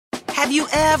Have you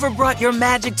ever brought your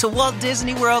magic to Walt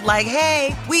Disney World like,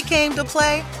 hey, we came to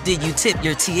play? Did you tip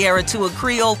your tiara to a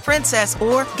Creole princess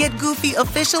or get goofy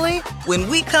officially? When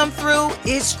we come through,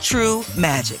 it's true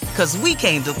magic, because we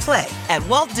came to play at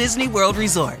Walt Disney World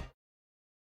Resort.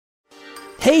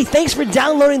 Hey, thanks for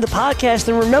downloading the podcast,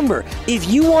 and remember, if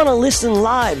you want to listen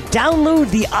live, download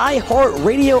the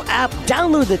iHeartRadio app,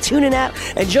 download the TuneIn app,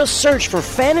 and just search for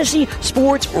Fantasy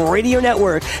Sports Radio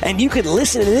Network, and you can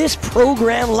listen to this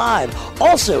program live.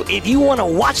 Also, if you want to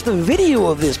watch the video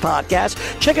of this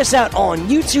podcast, check us out on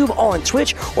YouTube, on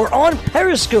Twitch, or on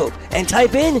Periscope, and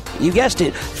type in, you guessed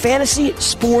it, Fantasy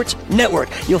Sports Network.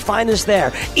 You'll find us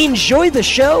there. Enjoy the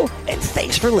show, and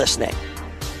thanks for listening.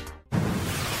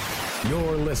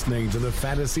 You're listening to the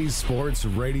Fantasy Sports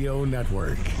Radio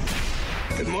Network.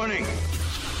 Good morning.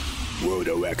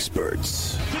 Roto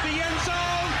experts. To the end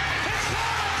zone.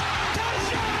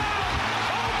 Touchdown!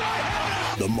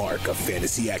 Oh, the mark of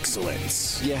fantasy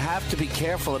excellence. You have to be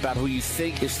careful about who you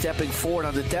think is stepping forward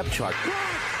on the depth chart.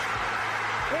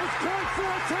 It's caught for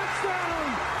a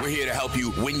touchdown! We're here to help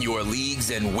you win your leagues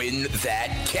and win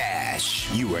that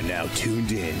cash. You are now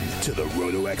tuned in to the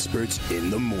Roto Experts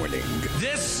in the Morning.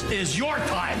 This is your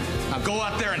time. Now go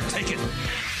out there and take it.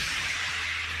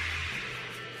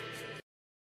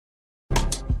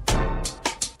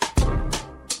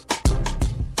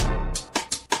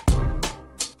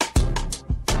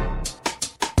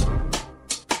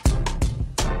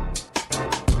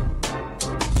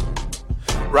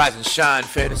 Rise and shine,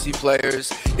 fantasy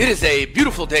players. It is a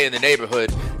beautiful day in the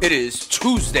neighborhood. It is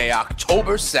Tuesday,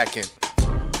 October 2nd.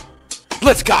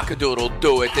 Let's cock-a-doodle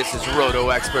do it. This is Roto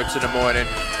Experts in the Morning,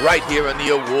 right here on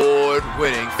the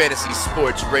award-winning Fantasy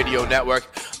Sports Radio Network.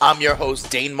 I'm your host,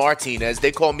 Dane Martinez.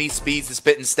 They call me Speeds, the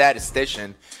spitting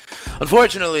statistician.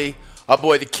 Unfortunately, our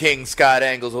boy the King, Scott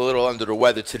Engle's a little under the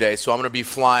weather today, so I'm going to be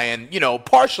flying,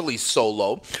 partially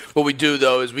solo. What we do,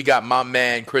 though, is we got my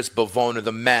man, Chris Bavona,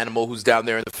 the manimal, who's down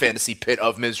there in the fantasy pit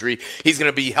of misery. He's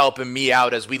going to be helping me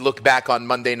out as we look back on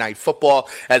Monday Night Football,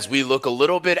 as we look a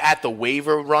little bit at the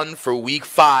waiver run for Week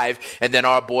 5, and then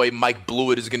our boy Mike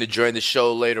Blewett is going to join the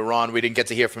show later on. We didn't get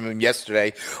to hear from him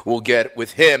yesterday. We'll get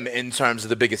with him in terms of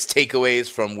the biggest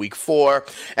takeaways from Week 4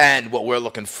 and what we're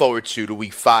looking forward to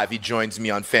Week 5. He joins me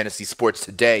on Fantasy Sports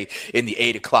today in the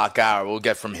 8 o'clock hour. We'll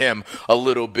get from him a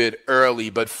little bit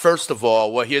early. But first of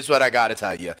all, here's what I got to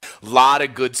tell you. A lot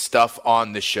of good stuff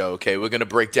on the show, okay? We're going to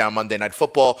break down Monday Night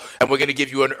Football, and we're going to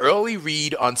give you an early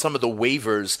read on some of the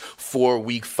waivers for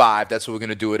Week 5. That's what we're going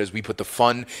to do it as we put the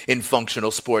fun in functional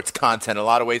sports content. A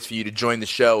lot of ways for you to join the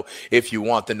show if you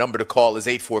want. The number to call is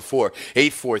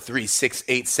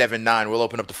 844-843-6879. We'll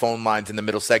open up the phone lines in the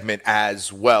middle segment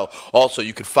as well. Also,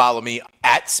 you could follow me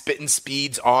at Spittin'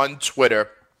 Speeds on Twitter.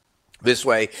 This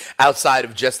way, outside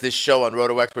of just this show on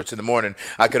Roto Experts in the Morning,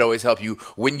 I could always help you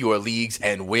win your leagues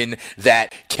and win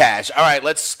that cash. All right,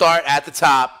 let's start at the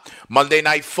top. Monday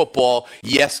Night Football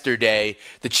yesterday.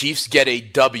 The Chiefs get a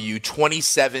W,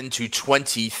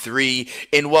 27-23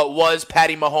 in what was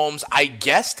Patty Mahomes, I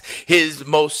guessed, his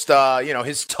most,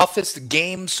 his toughest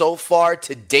game so far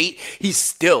to date. He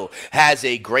still has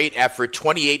a great effort,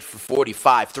 28 for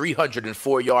 45,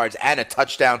 304 yards and a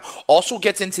touchdown. Also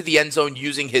gets into the end zone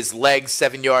using his legs,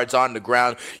 7 yards on the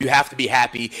ground. You have to be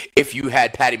happy if you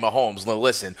had Patty Mahomes. Now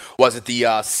listen, was it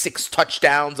the 6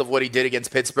 touchdowns of what he did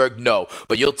against Pittsburgh? No,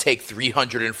 but you'll take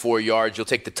 304 yards. You'll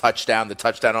take the touchdown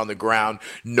on the ground.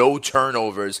 No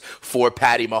turnovers for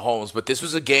Patty Mahomes. But this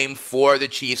was a game for the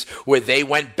Chiefs where they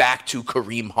went back to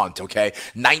Kareem Hunt, okay?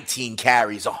 19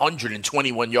 carries,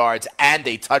 121 yards, and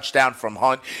a touchdown from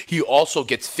Hunt. He also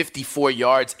gets 54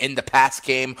 yards in the pass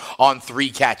game on 3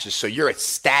 catches. So you're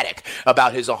ecstatic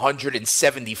about his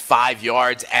 175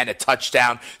 yards and a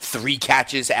touchdown, 3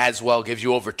 catches as well. Gives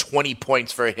you over 20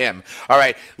 points for him. All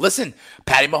right, listen,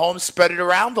 Patty Mahomes spread it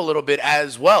around a little bit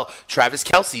as well. Travis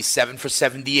Kelce, 7 for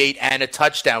 78 and a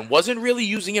touchdown. Wasn't really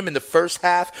using him in the first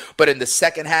half, but in the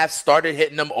second half started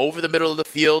hitting him over the middle of the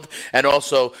field, and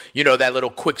also, that little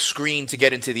quick screen to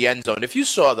get into the end zone. If you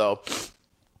saw, though,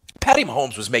 Patty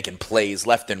Mahomes was making plays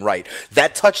left and right.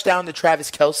 That touchdown to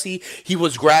Travis Kelce, he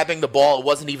was grabbing the ball. It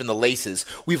wasn't even the laces.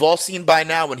 We've all seen by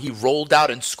now when he rolled out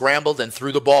and scrambled and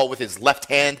threw the ball with his left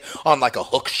hand on like a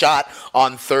hook shot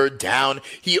on 3rd down.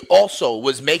 He also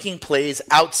was making plays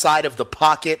outside of the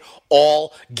pocket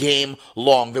all game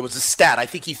long. There was a stat. I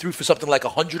think he threw for something like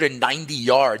 190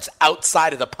 yards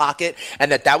outside of the pocket,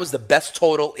 and that was the best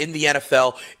total in the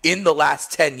NFL in the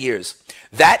last 10 years.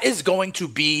 That is going to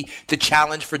be the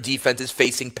challenge for defenses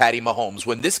facing Patty Mahomes.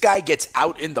 When this guy gets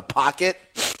out in the pocket,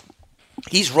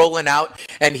 He's rolling out,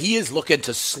 and he is looking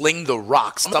to sling the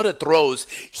rock. Some of the throws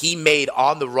he made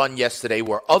on the run yesterday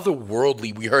were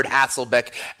otherworldly. We heard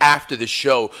Hasselbeck after the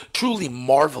show truly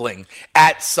marveling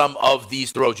at some of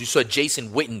these throws. You saw Jason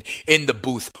Witten in the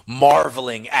booth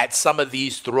marveling at some of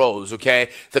these throws, okay?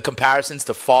 The comparisons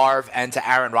to Favre and to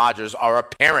Aaron Rodgers are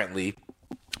apparently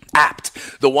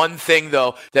apt. The one thing,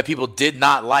 though, that people did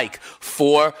not like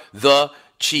for the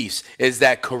Chiefs is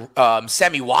that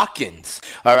Sammy Watkins,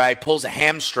 all right, pulls a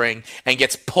hamstring and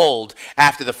gets pulled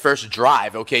after the first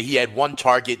drive. Okay, he had one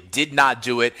target, did not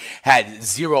do it, had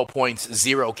 0 points,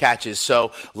 0 catches.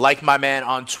 So, like my man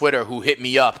on Twitter who hit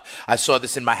me up, I saw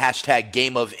this in my hashtag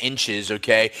Game of Inches.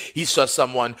 Okay, he saw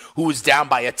someone who was down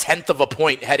by a tenth of a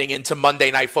point heading into Monday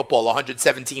Night Football,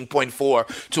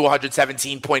 117.4 to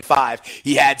 117.5.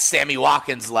 He had Sammy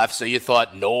Watkins left, so you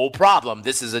thought, no problem,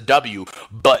 this is a W.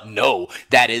 But no,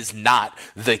 that is not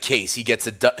the case. He gets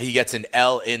an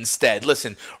L instead.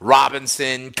 Listen,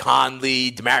 Robinson,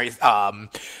 Conley, Demaryius,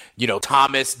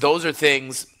 Thomas, those are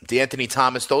things, DeAnthony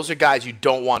Thomas, those are guys you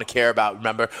don't want to care about.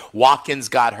 Remember, Watkins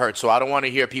got hurt, so I don't want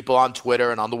to hear people on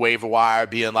Twitter and on the waiver wire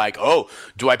being like, oh,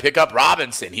 do I pick up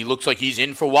Robinson? He looks like he's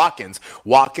in for Watkins.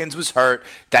 Watkins was hurt.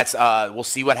 That's we'll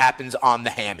see what happens on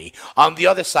the hammy. On the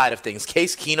other side of things,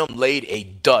 Case Keenum laid a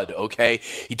dud, okay?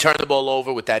 He turned the ball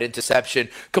over with that interception.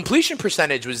 Completion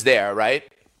percentage was there, right?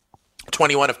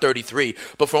 21 of 33,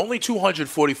 but for only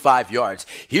 245 yards.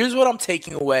 Here's what I'm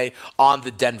taking away on the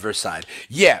Denver side.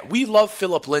 Yeah, we love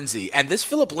Phillip Lindsay, and this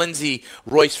Phillip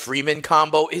Lindsay-Royce Freeman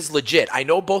combo is legit. I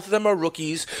know both of them are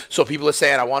rookies, so people are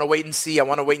saying, I want to wait and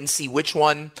see which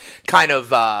one kind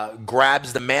of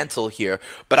grabs the mantle here.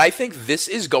 But I think this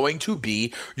is going to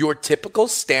be your typical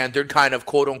standard kind of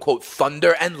quote-unquote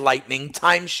thunder and lightning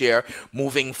timeshare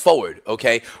moving forward,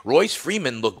 okay? Royce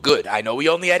Freeman looked good. I know he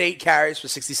only had 8 carries for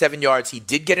 67 yards. He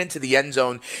did get into the end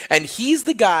zone, and he's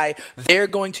the guy they're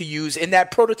going to use in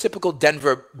that prototypical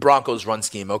Denver Broncos run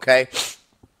scheme, okay?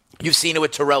 You've seen it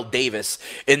with Terrell Davis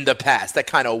in the past, that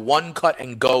kind of one cut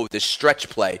and go, this stretch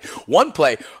play. One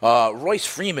play, Royce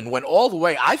Freeman went all the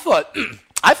way. I thought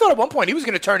at one point he was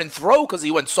going to turn and throw because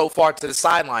he went so far to the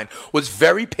sideline, was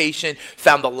very patient,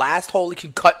 found the last hole he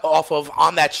could cut off of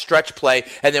on that stretch play,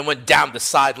 and then went down the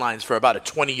sidelines for about a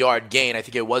 20-yard gain. I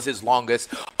think it was his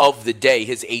longest of the day,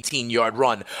 his 18-yard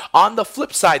run. On the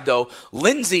flip side, though,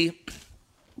 Lindsey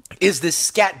is this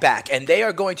scat back, and they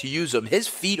are going to use him. His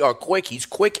feet are quick. He's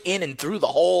quick in and through the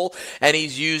hole, and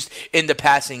he's used in the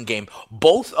passing game.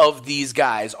 Both of these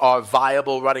guys are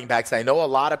viable running backs. I know a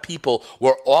lot of people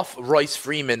were off Royce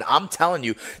Freeman. I'm telling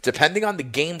you, depending on the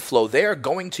game flow, they are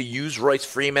going to use Royce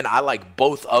Freeman. I like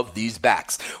both of these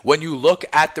backs. When you look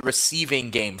at the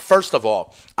receiving game, first of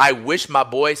all, I wish my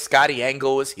boy Scotty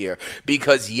Angle was here,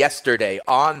 because yesterday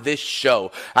on this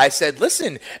show, I said,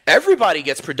 listen, everybody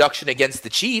gets production against the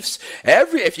Chiefs.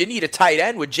 If you need a tight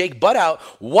end with Jake Butt out,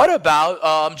 what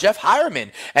about Jeff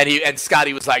Hireman? And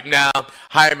Scotty was like, no,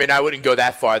 Hireman, I wouldn't go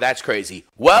that far. That's crazy.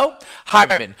 Well,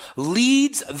 Hireman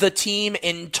leads the team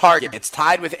in targets,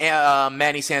 tied with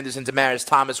Manny Sanders and Demaryius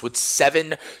Thomas with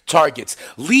 7 targets.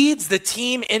 Leads the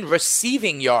team in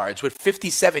receiving yards with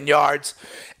 57 yards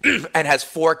and has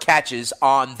 4 catches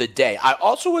on the day. I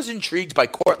also was intrigued by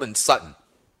Cortland Sutton.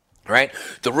 Right?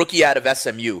 The rookie out of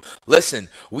SMU. Listen,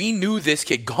 we knew this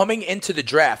kid coming into the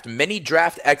draft. Many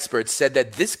draft experts said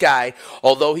that this guy,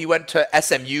 although he went to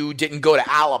SMU, didn't go to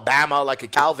Alabama like a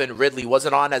Calvin Ridley,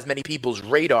 wasn't on as many people's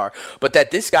radar, but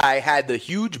that this guy had the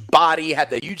huge body,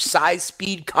 had the huge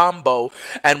size-speed combo,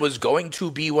 and was going to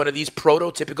be one of these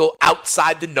prototypical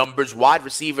outside-the-numbers wide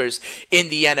receivers in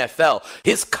the NFL.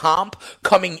 His comp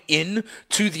coming in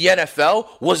to the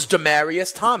NFL was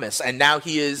Demaryius Thomas, and now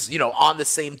he is, on the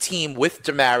same team with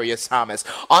Demaryius Thomas.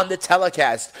 On the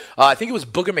telecast, I think it was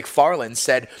Booger McFarland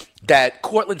said that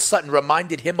Cortland Sutton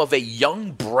reminded him of a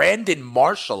young Brandon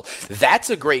Marshall.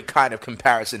 That's a great kind of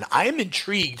comparison. I am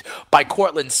intrigued by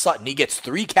Cortland Sutton. He gets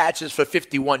 3 catches for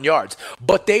 51 yards,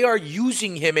 but they are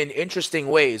using him in interesting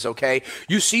ways, okay?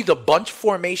 You see the bunch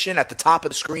formation at the top of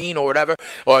the screen or whatever,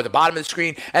 or the bottom of the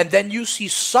screen, and then you see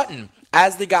Sutton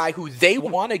as the guy who they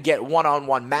want to get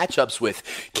one-on-one matchups with.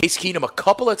 Case Keenum a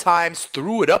couple of times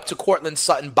threw it up to Cortland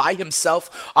Sutton by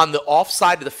himself on the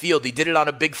offside of the field. He did it on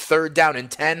a big 3rd down and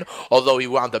 10, although he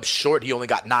wound up short. He only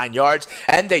got 9 yards.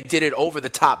 And they did it over the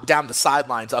top, down the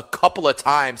sidelines a couple of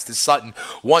times to Sutton.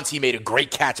 Once he made a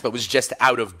great catch, but was just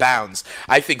out of bounds.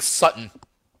 I think Sutton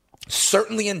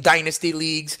Certainly in dynasty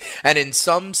leagues and in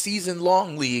some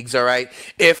season-long leagues, all right,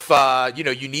 if,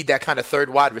 you need that kind of third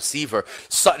wide receiver,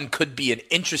 Sutton could be an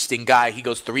interesting guy. He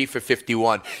goes 3 for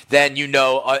 51. Then,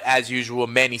 as usual,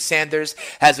 Manny Sanders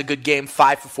has a good game,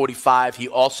 5 for 45. He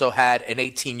also had an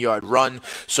 18-yard run,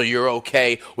 so you're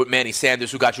okay with Manny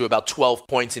Sanders, who got you about 12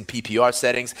 points in PPR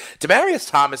settings. Demaryius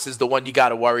Thomas is the one you got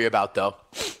to worry about, though.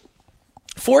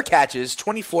 4 catches,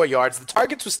 24 yards. The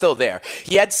targets were still there.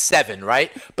 He had 7,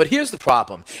 right? But here's the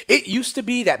problem. It used to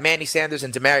be that Manny Sanders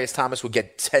and Demaryius Thomas would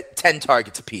get 10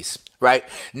 targets apiece, right?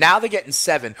 Now they're getting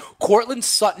 7. Courtland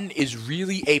Sutton is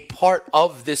really a part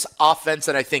of this offense,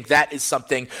 and I think that is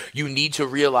something you need to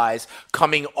realize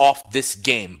coming off this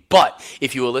game. But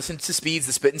if you will listen to Speeds,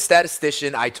 the spitting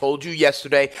statistician, I told you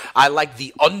yesterday, I like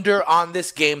the under on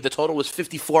this game. The total was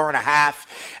 54.5,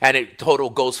 and it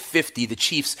total goes 50. The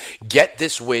Chiefs get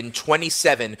this win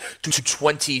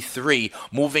 27-23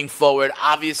 moving forward.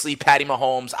 Obviously Patty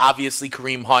Mahomes, obviously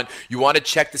Kareem Hunt. You want to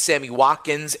check the Sammy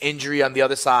Watkins injury on the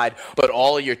other side, but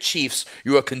all of your Chiefs,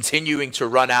 you are continuing to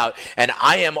run out, and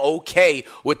I am okay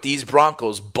with these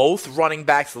Broncos. Both running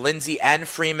backs, Lindsey and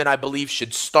Freeman, I believe,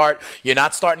 should start. You're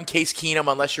not starting Case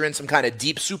Keenum unless you're in some kind of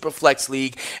deep super flex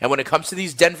league. And when it comes to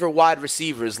these Denver wide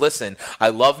receivers, listen, I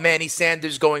love Manny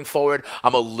Sanders going forward.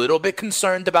 I'm a little bit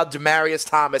concerned about Demaryius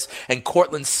Thomas, and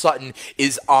Courtland Sutton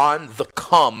is on the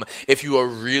come if you are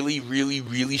really, really,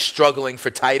 really struggling for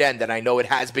tight end. And I know it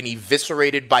has been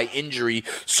eviscerated by injury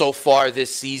so far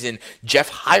this season. Jeff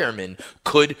Hireman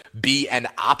could be an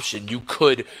option. You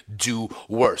could do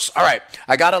worse. All right,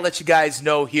 I got to let you guys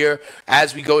know here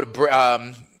as we go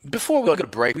to before we go to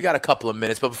break, we got a couple of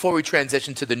minutes, but before we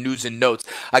transition to the news and notes,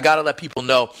 I got to let people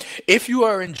know, if you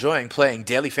are enjoying playing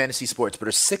daily fantasy sports but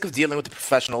are sick of dealing with the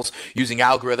professionals using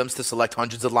algorithms to select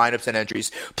hundreds of lineups and entries,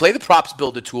 play the props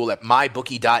builder tool at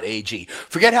mybookie.ag.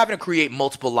 Forget having to create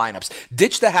multiple lineups.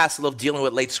 Ditch the hassle of dealing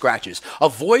with late scratches.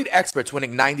 Avoid experts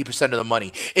winning 90% of the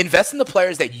money. Invest in the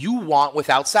players that you want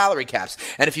without salary caps.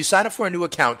 And if you sign up for a new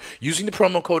account using the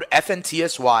promo code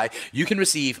FNTSY, you can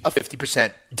receive a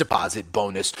 50% deposit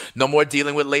bonus. No more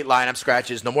dealing with late lineup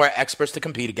scratches. No more experts to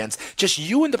compete against. Just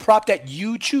you and the prop that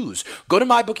you choose. Go to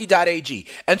mybookie.ag.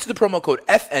 Enter the promo code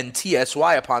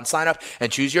FNTSY upon sign up and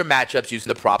choose your matchups using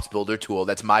the props builder tool.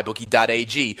 That's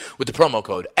mybookie.ag with the promo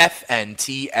code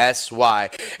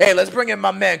FNTSY. Hey, let's bring in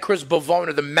my man Chris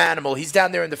Bavona, the Manimal. He's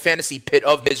down there in the fantasy pit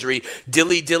of misery.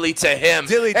 Dilly to him.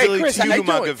 Dilly Chris, to how you,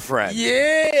 my doing? good friend.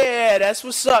 Yeah, that's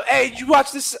what's up. Hey, did you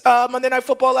watch this Monday Night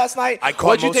Football last night?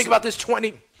 What did you think about this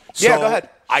 20? Yeah, go ahead.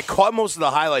 I caught most of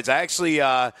the highlights. I actually,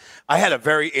 I had a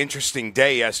very interesting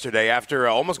day yesterday after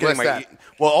almost getting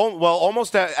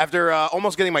almost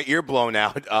getting my ear blown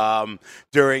out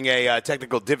during a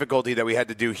technical difficulty that we had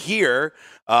to do here.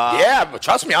 Yeah, but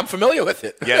trust me, I'm familiar with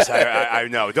it. Yes, I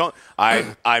know.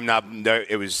 I'm not.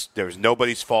 There was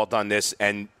nobody's fault on this,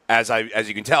 and as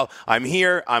you can tell, I'm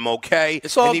here. I'm okay.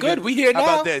 It's all good. We here now.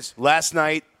 How about this? Last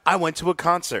night, I went to a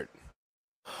concert.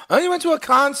 Oh, you went to a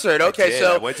concert. Okay,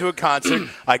 I went to a concert.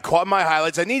 I caught my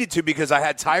highlights. I needed to because I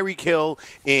had Tyreek Hill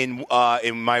in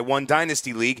my one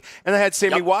dynasty league, and I had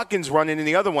Sammy Watkins running in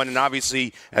the other one. And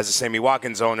obviously, as a Sammy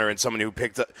Watkins owner and someone who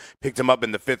picked him up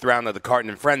in the 5th round of the Carton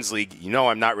and Friends League,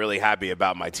 I'm not really happy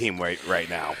about my team right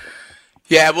now.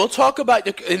 Yeah, we'll talk about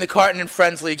in the Carton and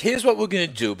Friends League. Here's what we're going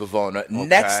to do, Bavona.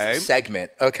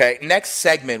 Okay. Next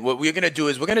segment, what we're going to do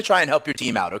is we're going to try and help your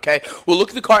team out, okay? We'll look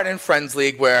at the Carton and Friends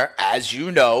League where, as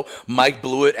you know, Mike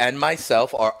Blewett and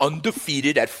myself are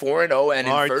undefeated at 4-0 and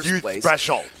in first place.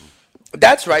 Special.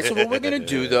 That's right. So what we're going to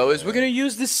do, though, is we're going to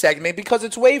use this segment because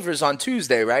it's waivers on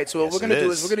Tuesday, right? So what we're going to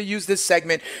do is we're going to use this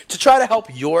segment to try to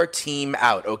help your team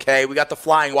out, okay? We got the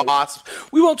Flying Wasps.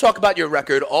 We won't talk about your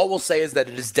record. All we'll say is that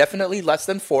it is definitely less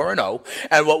than 4-0.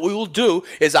 And what we will do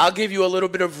is I'll give you a little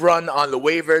bit of run on the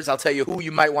waivers. I'll tell you who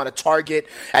you might want to target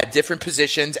at different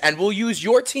positions. And we'll use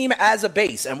your team as a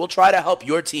base. And we'll try to help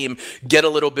your team get a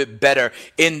little bit better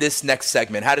in this next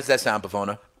segment. How does that sound,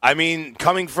 Bavona? I mean,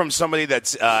 coming from somebody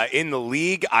that's in the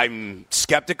league, I'm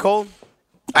skeptical.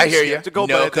 I hear you.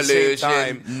 No collusion. At the same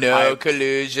time, no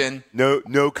collusion.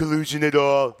 No collusion at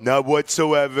all. Not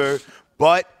whatsoever.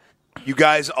 But you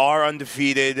guys are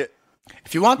undefeated.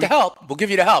 If you want the help, we'll give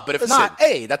you the help. But if not,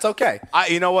 hey, that's okay.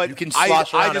 You know what? You can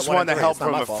slosh around I just want the help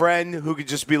from a friend who could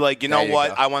just be like, you know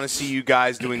what? I want to see you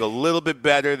guys doing a little bit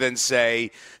better than,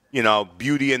 say,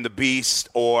 Beauty and the Beast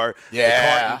or the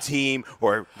Carton team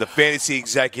or the fantasy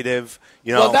executive.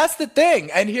 Well, that's the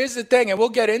thing. And here's the thing, and we'll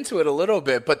get into it a little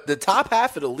bit, but the top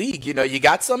half of the league, you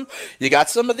got some of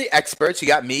the experts. You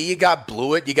got me, you got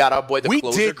Blewett, you got our boy,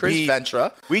 closer, Chris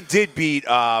Ventura. We beat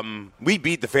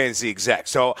the fantasy exec.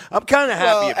 So I'm kind of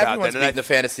happy about everyone's that. beating the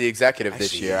fantasy executive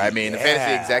this year. I mean, the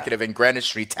fantasy executive in Greenwich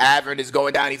Street Tavern is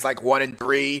going down. He's like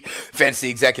 1-3. Fantasy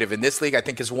executive in this league, I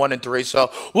think, is 1-3.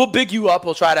 So we'll big you up.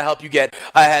 We'll try to help you get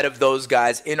ahead of those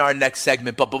guys in our next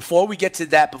segment. But before we get to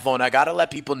that, Pavone, I got to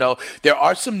let people know there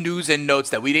are some news and notes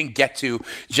that we didn't get to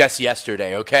just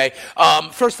yesterday, okay?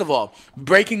 First of all,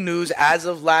 breaking news as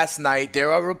of last night,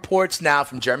 there are reports now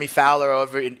from Jeremy Fowler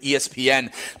over in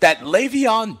ESPN that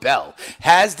Le'Veon Bell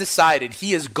has decided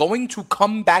he is going to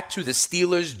come back to the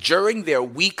Steelers during their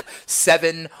Week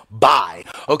 7 bye.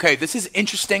 Okay, this is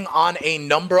interesting on a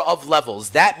number of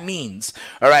levels. That means,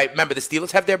 all right, remember, the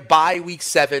Steelers have their bye Week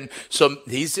 7, so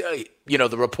he's...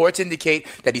 the reports indicate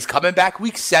that he's coming back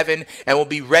Week 7 and will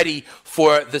be ready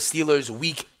for the Steelers'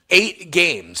 Week 8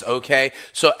 games, okay?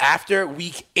 So after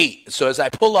Week 8, so as I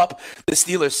pull up the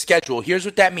Steelers' schedule, here's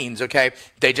what that means, okay?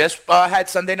 They just had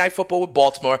Sunday Night Football with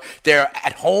Baltimore. They're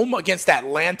at home against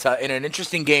Atlanta in an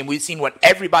interesting game. We've seen what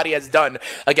everybody has done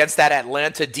against that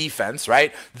Atlanta defense,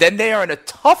 right? Then they are in a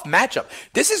tough matchup.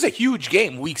 This is a huge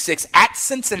game, Week 6, at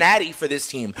Cincinnati for this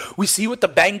team. We see what the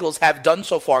Bengals have done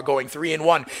so far, going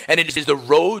 3-1, and it is the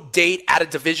road date at a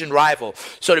division rival.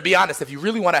 So to be honest, if you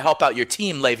really want to help out your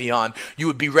team, Le'Veon, you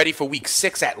would be ready for Week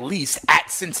 6 at least at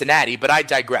Cincinnati, but I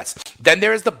digress. Then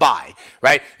there is the bye,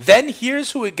 right? Then here's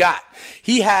who we got.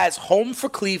 He has home for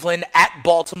Cleveland, at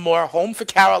Baltimore, home for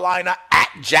Carolina, at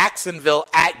Jacksonville,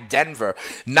 at Denver.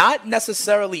 Not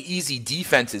necessarily easy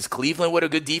defenses. Cleveland with a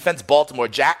good defense, Baltimore,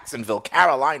 Jacksonville,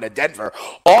 Carolina, Denver,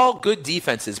 all good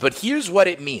defenses. But here's what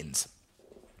it means.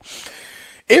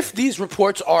 If these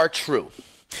reports are true,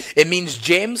 it means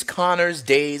James Conner's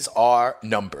days are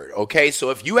numbered, okay?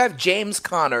 So if you have James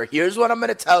Conner, here's what I'm going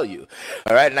to tell you,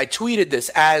 all right? And I tweeted this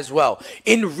as well.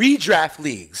 In redraft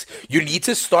leagues, you need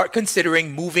to start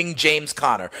considering moving James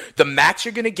Conner. The max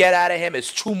you're going to get out of him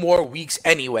is 2 more weeks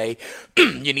anyway.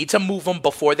 You need to move him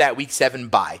before that Week 7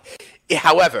 bye.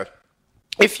 However,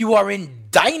 if you are in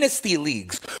dynasty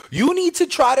leagues, you need to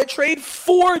try to trade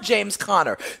for James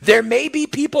Conner. There may be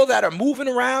people that are moving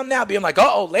around now being like,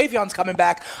 uh-oh, Le'Veon's coming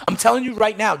back. I'm telling you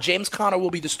right now, James Conner will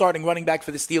be the starting running back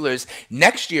for the Steelers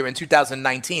next year in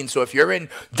 2019. So if you're in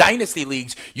dynasty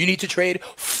leagues, you need to trade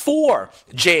for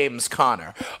James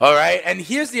Conner. All right? And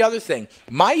here's the other thing.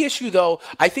 My issue, though,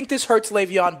 I think this hurts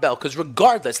Le'Veon Bell because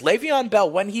regardless, Le'Veon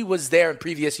Bell, when he was there in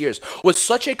previous years, was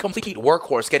such a complete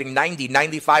workhorse, getting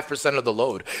 95% of the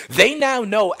load. They now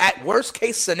know at worst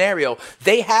case scenario,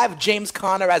 they have James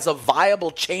Conner as a viable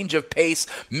change of pace,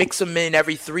 mix him in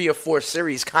every 3 or 4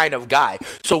 series kind of guy.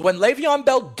 So when Le'Veon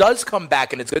Bell does come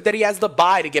back, and it's good that he has the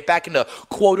bye to get back into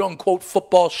quote unquote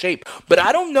football shape, but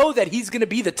I don't know that he's going to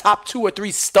be the top 2 or 3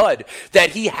 stud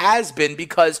that he has been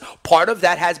because part of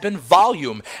that has been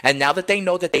volume. And now that they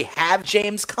know that they have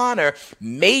James Conner,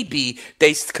 maybe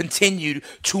they continue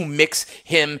to mix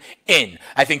him in.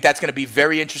 I think that's going to be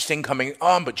very interesting coming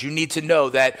on, but you need to know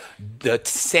that the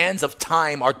sands of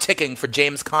time are ticking for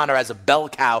James Conner as a bell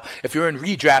cow. If you're in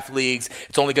redraft leagues,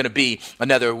 it's only going to be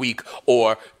another week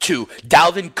or 2.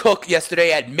 Dalvin Cook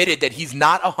yesterday admitted that he's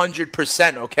not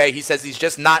 100%, okay? He says he's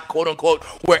just not, quote unquote,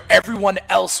 where everyone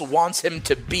else wants him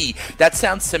to be. That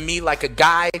sounds to me like a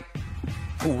guy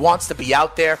who wants to be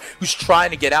out there, who's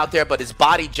trying to get out there, but his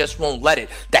body just won't let it.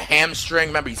 The hamstring,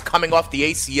 remember, he's coming off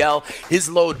the ACL. His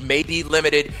load may be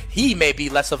limited. He may be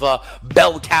less of a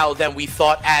bell cow than we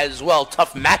thought as well.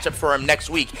 Tough matchup for him next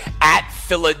week at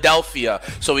Philadelphia.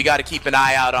 So we got to keep an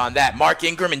eye out on that. Mark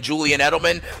Ingram and Julian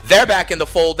Edelman, they're back in the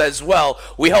fold as well.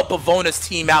 We help Pavona's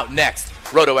team out next.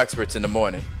 Roto Experts in the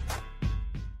morning.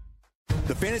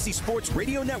 The Fantasy Sports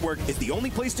Radio Network is the only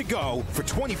place to go for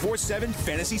 24/7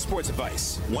 fantasy sports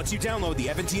advice. Once you download the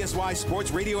FNTSY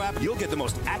Sports Radio app, you'll get the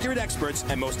most accurate experts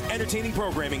and most entertaining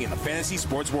programming in the fantasy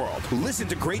sports world. Listen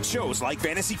to great shows like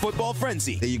Fantasy Football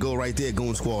Frenzy. There you go right there,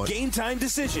 Goon Squad. Game Time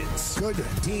Decisions. Good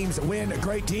teams win,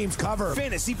 great teams cover.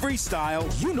 Fantasy Freestyle.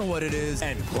 You know what it is.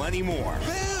 And plenty more.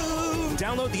 Boom!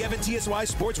 Download the FNTSY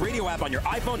Sports Radio app on your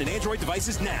iPhone and Android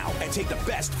devices now and take the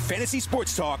best fantasy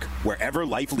sports talk wherever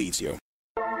life leads you.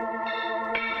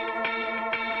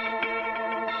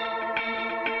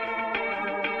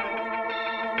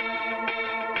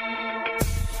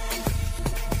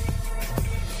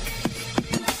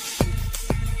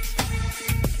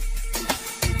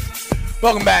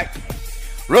 Welcome back.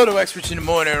 Roto Experts in the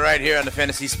morning right here on the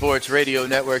Fantasy Sports Radio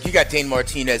Network. You got Dane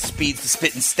Martinez, Speeds, the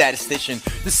spitting statistician,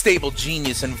 the stable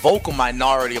genius and vocal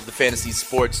minority of the Fantasy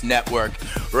Sports Network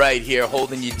right here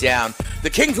holding you down.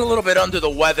 The King's a little bit under the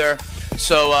weather,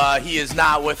 so he is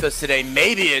not with us today.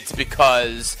 Maybe it's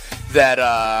because that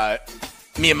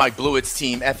me and Mike Blewett's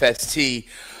team, FST,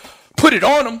 put it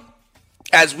on him.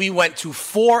 as we went to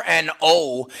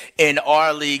 4-0 in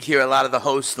our league here. A lot of the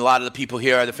hosts, a lot of the people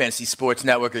here are the Fantasy Sports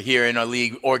Network are here in our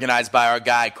league, organized by our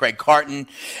guy, Craig Carton.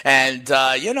 And,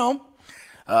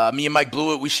 me and Mike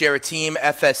Blewett, we share a team,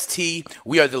 FST.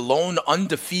 We are the lone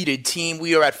undefeated team.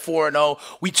 We are at 4-0.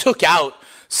 We took out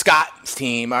Scott's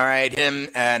team, all right, him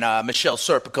and Michelle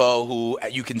Serpico, who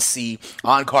you can see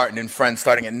on Carton and Friends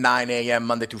starting at 9 a.m.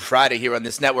 Monday through Friday here on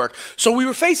this network. So we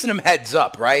were facing them heads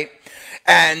up, right?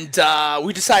 And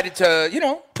we decided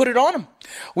to, put it on them.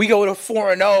 We go to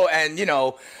 4-0,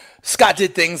 and, Scott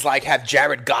did things like have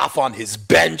Jared Goff on his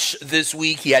bench this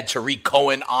week. He had Tariq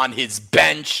Cohen on his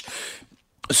bench.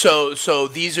 So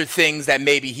these are things that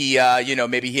maybe he,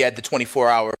 maybe he had the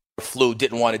 24-hour flu,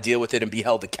 didn't want to deal with it and be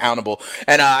held accountable.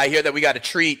 And I hear that we got a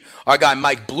treat. Our guy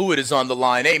Mike Blewett is on the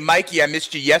line. Hey, Mikey, I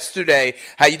missed you yesterday.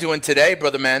 How you doing today,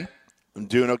 brother man? I'm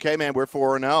doing okay, man. We're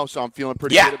 4-0, so I'm feeling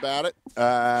pretty good about it.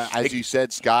 As you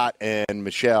said, Scott and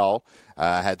Michelle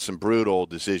had some brutal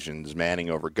decisions, Manning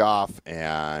over Goff,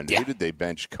 and who did they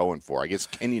bench Cohen for? I guess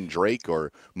Kenyon Drake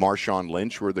or Marshawn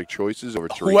Lynch were the choices over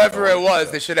Tariq Whoever Cohen, it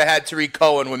was, they should have had Tariq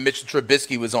Cohen when Mitchell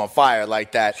Trubisky was on fire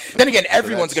like that. Then again,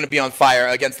 everyone's going to be on fire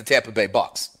against the Tampa Bay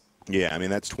Bucs. Yeah, I mean,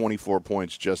 that's 24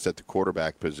 points just at the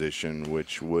quarterback position,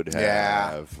 which would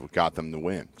have got them the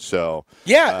win. So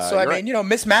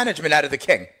mismanagement out of the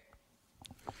king.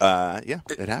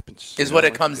 It happens. Is what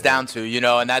it comes down to,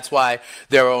 and that's why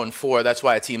they're 0-4. That's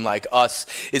why a team like us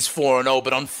is 4-0.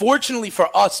 But unfortunately for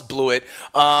us, Blewett,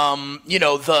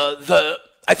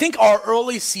 I think our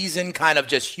early season kind of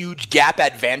just huge gap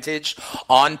advantage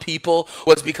on people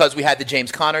was because we had the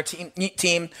James Conner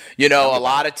team. A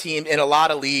lot of teams in a lot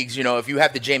of leagues, if you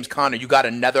have the James Conner, you got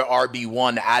another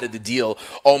RB1 out of the deal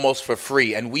almost for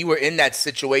free. And we were in that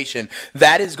situation.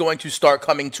 That is going to start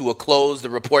coming to a close.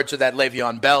 The reports are that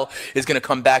Le'Veon Bell is going to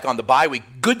come back on the bye week.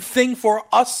 Good thing for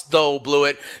us, though,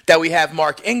 Blewett, that we have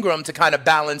Mark Ingram to kind of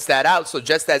balance that out. So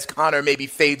just as Conner maybe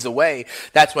fades away,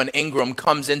 that's when Ingram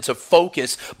comes into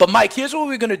focus. But, Mike, here's what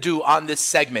we're going to do on this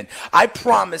segment. I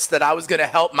promised that I was going to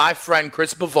help my friend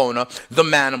Chris Bavona, the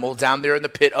Manimal, down there in the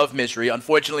pit of misery.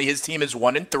 Unfortunately, his team is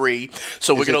 1-3,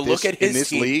 so we're going to look at his in this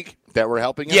team. league that we're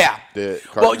helping him? Yeah.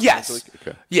 Yes.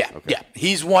 Okay. Yeah.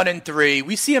 He's 1-3.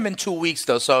 We see him in 2 weeks,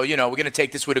 though, so, we're going to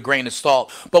take this with a grain of salt.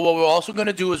 But what we're also going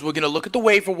to do is we're going to look at the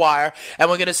waiver wire, and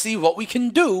we're going to see what we can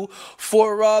do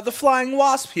for the Flying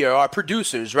Wasp here, our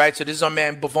producers, right? So this is our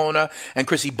man Bavona and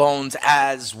Chrissy Bones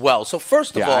as well. So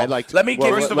first of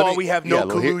all, we have no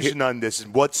collusion on this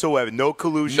whatsoever. No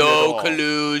collusion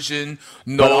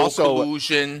No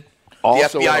collusion. The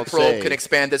FBI probe can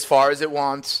expand as far as it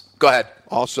wants. Go ahead.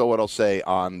 Also, what I'll say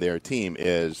on their team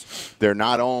is they're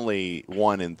not only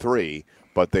 1-3,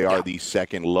 but they are the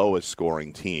second lowest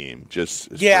scoring team.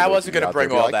 I wasn't going to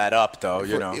bring all that up,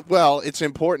 though. Well, it's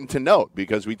important to note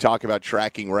because we talk about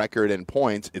tracking record and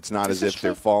points. It's not as if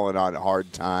they're falling on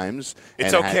hard times.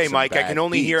 It's okay, Mike. I can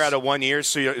only hear out of one ear,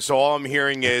 so all I'm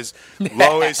hearing is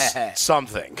lowest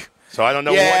something. So I don't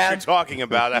know what you're talking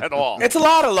about at all. It's a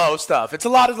lot of low stuff.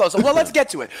 Well, let's get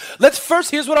to it.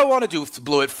 Here's what I want to do,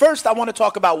 Blewett. First, I want to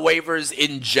talk about waivers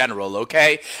in general,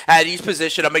 okay? At each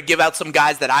position, I'm going to give out some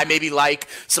guys that I maybe like,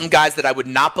 some guys that I would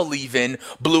not believe in.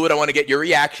 Blewett, I want to get your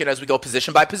reaction as we go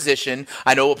position by position.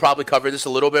 I know we'll probably cover this a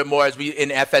little bit more as we in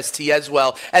FST as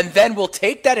well. And then we'll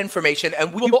take that information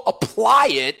and we will apply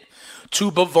it to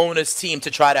Bavona's team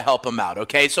to try to help him out,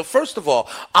 okay? So first of all,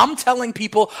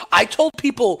 I told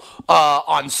people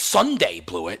on Sunday,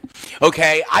 Blewett,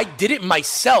 okay? I did it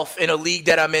myself in a league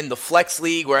that I'm in, the Flex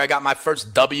League, where I got my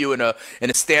first W in a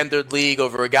standard league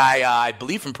over a guy, I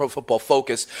believe from Pro Football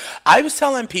Focus. I was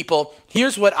telling people,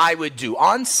 here's what I would do.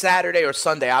 On Saturday or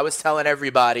Sunday, I was telling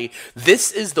everybody,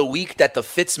 this is the week that the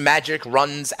Fitz magic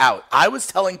runs out. I was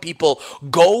telling people,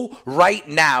 go right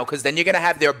now, because then you're going to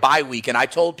have their bye week. And I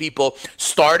told people,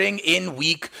 starting in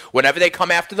whenever they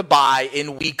come after the bye,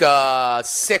 in week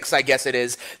 6, I guess it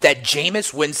is, that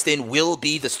Jameis Winston will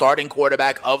be the starting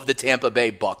quarterback of the Tampa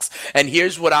Bay Bucs. And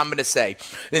here's what I'm going to say.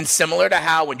 And similar to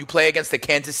how when you play against the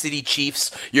Kansas City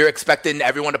Chiefs, you're expecting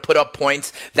everyone to put up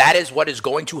points, that is what is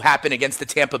going to happen against the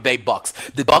Tampa Bay Bucs.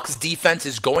 The Bucs defense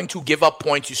is going to give up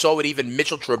points. You saw what even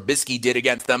Mitchell Trubisky did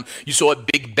against them. You saw what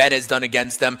Big Ben has done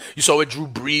against them. You saw what Drew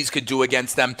Brees could do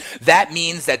against them. That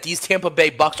means that these Tampa Bay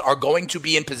Bucs are going to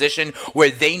be in position where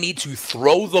they need to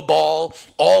throw the ball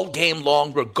all game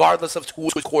long, regardless of who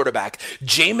is quarterback.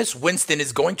 Jameis Winston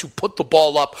is going to put the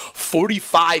ball up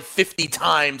 45, 50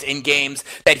 times in games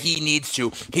that he needs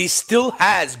to. He still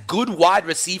has good wide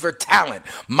receiver talent.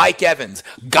 Mike Evans,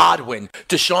 Godwin,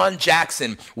 Deshaun Jackson,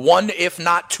 Jackson, one if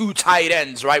not two tight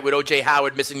ends, right, with O.J.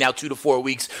 Howard missing now 2 to 4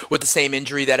 weeks with the same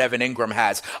injury that Evan Ingram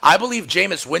has. I believe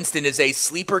Jameis Winston is a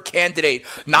sleeper candidate,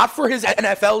 not for his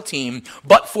NFL team,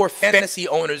 but for fantasy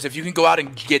owners. If you can go out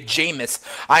and get Jameis,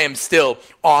 I am still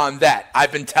on that.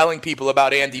 I've been telling people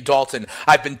about Andy Dalton.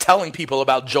 I've been telling people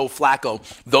about Joe Flacco.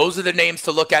 Those are the names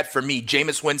to look at for me: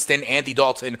 Jameis Winston, Andy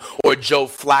Dalton, or Joe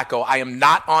Flacco. I am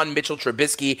not on Mitchell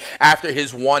Trubisky after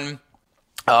his 1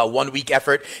 week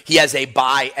effort. He has a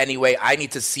bye anyway. I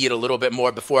need to see it a little bit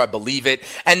more before I believe it.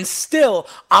 And still,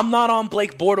 I'm not on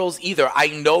Blake Bortles either. I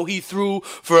know he threw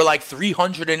for like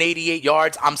 388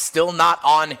 yards. I'm still not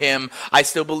on him. I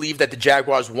still believe that the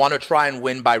Jaguars want to try and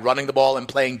win by running the ball and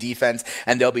playing defense,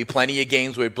 and there'll be plenty of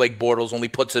games where Blake Bortles only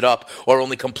puts it up or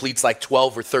only completes like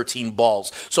 12 or 13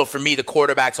 balls. So for me, the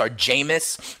quarterbacks are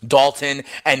Jameis, Dalton,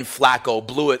 and Flacco.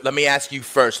 Blewett, let me ask you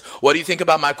first. What do you think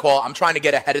about my call? I'm trying to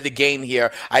get ahead of the game here.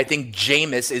 I think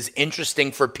Jameis is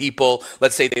interesting for people.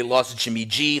 Let's say they lost Jimmy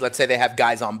G. Let's say they have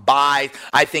guys on bye.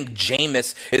 I think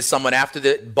Jameis is someone after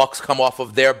the Bucs come off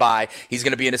of their bye. He's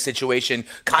going to be in a situation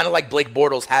kind of like Blake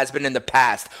Bortles has been in the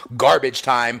past. Garbage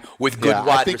time with good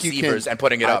wide receivers and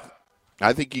putting it up.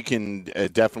 I think you can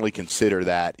definitely consider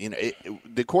that.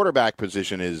 The quarterback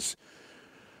position is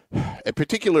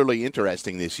particularly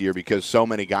interesting this year because so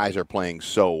many guys are playing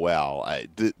so well.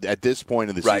 At this point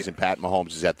in the season, Pat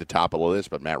Mahomes is at the top of the list,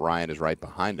 but Matt Ryan is right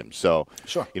behind him. So,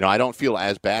 I don't feel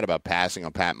as bad about passing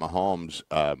on Pat Mahomes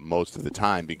most of the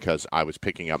time because I was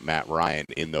picking up Matt Ryan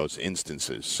in those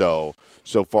instances. So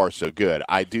far, so good.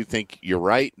 I do think you're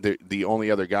right. The only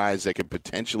other guys that could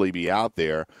potentially be out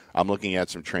there, I'm looking at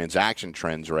some transaction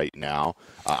trends right now.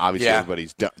 Obviously,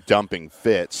 everybody's dumping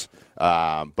Fitz,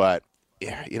 but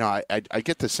I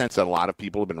get the sense that a lot of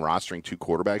people have been rostering 2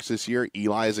 quarterbacks this year.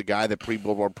 Eli is a guy that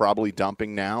people are probably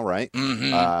dumping now, right?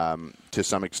 Mm-hmm. To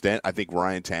some extent. I think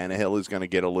Ryan Tannehill is going to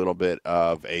get a little bit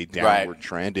of a downward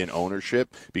trend in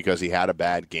ownership because he had a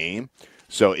bad game.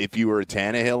 So if you were a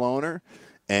Tannehill owner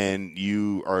and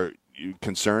you are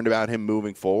concerned about him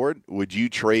moving forward, would you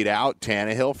trade out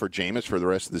Tannehill for Jameis for the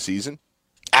rest of the season?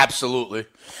 Absolutely.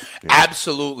 Yeah.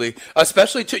 Absolutely.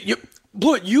 Especially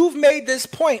Blue, you've made this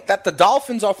point that the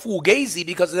Dolphins are fugazi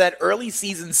because of that early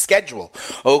season schedule,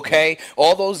 okay?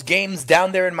 All those games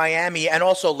down there in Miami. And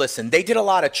also, listen, they did a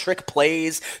lot of trick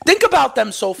plays. Think about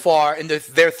them so far in their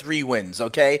 3 wins,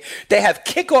 okay? They have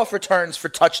kickoff returns for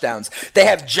touchdowns. They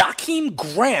have Jakeem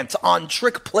Grant on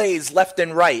trick plays left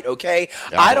and right, okay?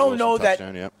 Yeah, I don't know that.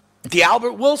 Yep. The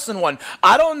Albert Wilson one.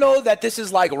 I don't know that this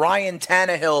is like Ryan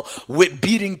Tannehill with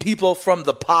beating people from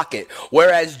the pocket.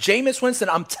 Whereas Jameis Winston,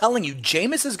 I'm telling you,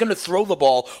 Jameis is going to throw the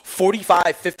ball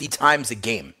 45, 50 times a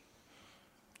game.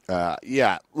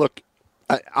 Look,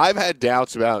 I've had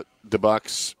doubts about the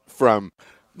Bucs from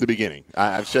the beginning.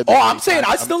 I've said. I'm saying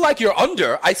I still like your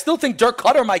under. I still think Dirk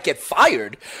Cutter might get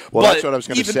fired. Well, that's what I was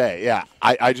going to say. Yeah,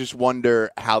 I just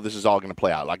wonder how this is all going to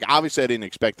play out. Like, obviously, I didn't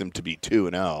expect them to be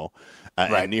 2-0.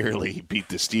 And nearly beat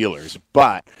the Steelers.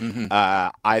 But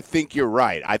I think you're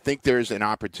right. I think there's an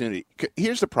opportunity.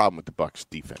 Here's the problem with the Bucs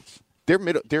defense. Their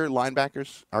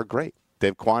linebackers are great. They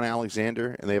have Quan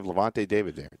Alexander and they have Levante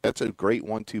David there. That's a great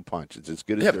 1-2 punch. It's as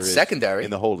good as there is secondary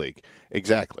in the whole league.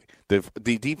 Exactly.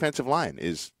 The defensive line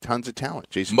is tons of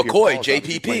talent. Jason McCoy,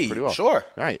 JPP, well. Sure.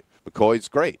 Right. McCoy's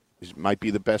great. He might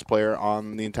be the best player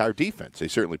on the entire defense. They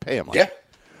certainly pay him.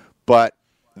 But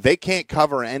they can't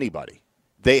cover anybody.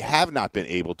 They have not been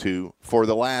able to for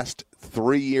the last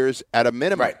 3 years at a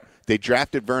minimum. Right. They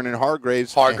drafted Vernon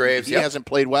Hargraves. He hasn't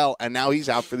played well, and now he's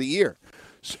out for the year.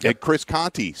 And Chris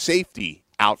Conte, safety,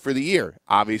 out for the year.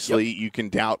 Obviously, you can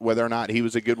doubt whether or not he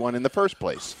was a good one in the first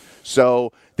place.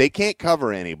 So they can't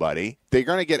cover anybody. They're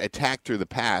going to get attacked through the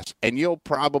pass, and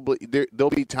there'll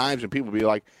be times when people will be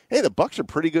like, hey, the Bucs are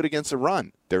pretty good against the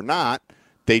run. They're not.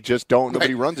 They just don't.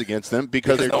 Nobody runs against them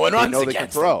because they know they can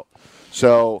throw.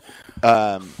 So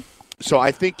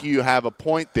I think you have a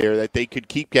point there that they could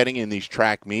keep getting in these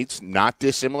track meets, not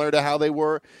dissimilar to how they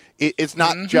were. It's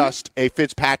not just a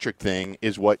Fitzpatrick thing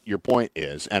is what your point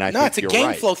is. And I think it's a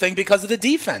game flow thing because of the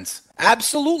defense.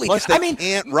 Absolutely. Plus, they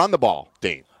can't run the ball,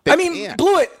 Dave.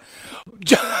 Blewett.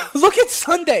 Look at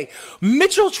Sunday.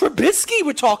 Mitchell Trubisky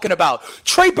we're talking about.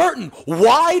 Trey Burton,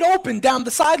 wide open down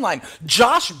the sideline.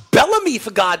 Josh Bellamy,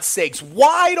 for God's sakes,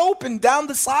 wide open down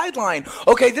the sideline.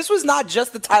 Okay, this was not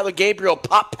just the Tyler Gabriel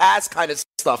pop pass kind of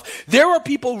stuff. There are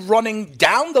people running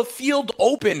down the field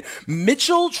open.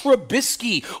 Mitchell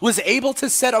Trubisky was able to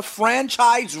set a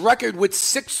franchise record with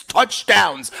 6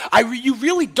 touchdowns. You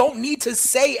really don't need to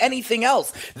say anything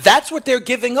else. That's what they're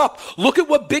giving up. Look at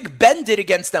what Big Ben did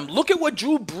against them. Look at what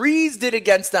Drew Brees did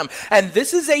against them. And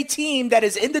this is a team that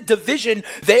is in the division.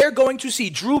 They're going to see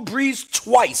Drew Brees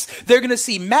twice. They're going to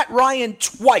see Matt Ryan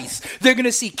twice. They're going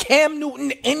to see Cam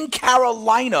Newton in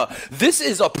Carolina. This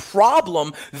is a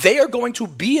problem. They are going to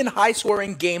be in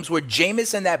high-scoring games where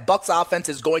Jameis and that Bucs offense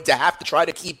is going to have to try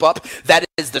to keep up. That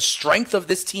is the strength of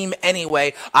this team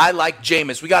anyway. I like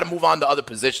Jameis. We got to move on to other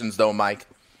positions, though, Mike.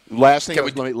 Last thing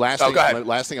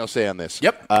I'll say on this.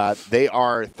 Yep. They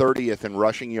are 30th in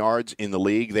rushing yards in the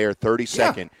league. They are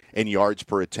 32nd in yards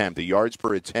per attempt. The yards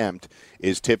per attempt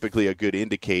is typically a good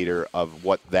indicator of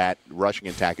what that rushing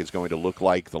attack is going to look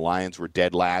like. The Lions were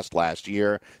dead last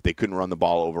year. They couldn't run the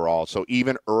ball overall. So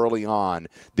even early on,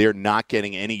 they're not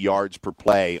getting any yards per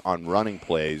play on running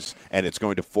plays, and it's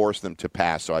going to force them to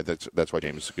pass. So that's why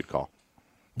James is a good call.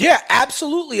 Yeah,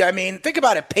 absolutely. I mean, think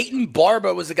about it. Peyton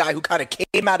Barber was a guy who kind of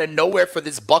came out of nowhere for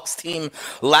this Bucs team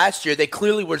last year. They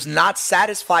clearly was not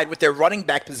satisfied with their running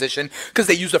back position because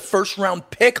they used a first-round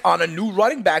pick on a new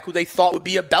running back who they thought would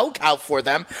be a bell cow for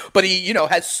them. But he,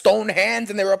 has stone hands,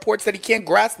 and there are reports that he can't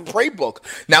grasp the playbook.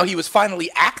 Now, he was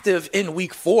finally active in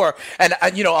Week 4, and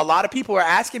a lot of people are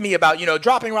asking me about,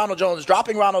 dropping Ronald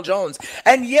Jones.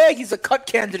 And yeah, he's a cut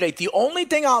candidate. The only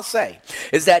thing I'll say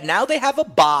is that now they have a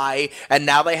bye, and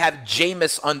now they have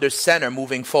Jameis under center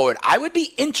moving forward. I would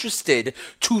be interested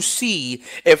to see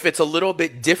if it's a little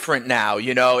bit different now,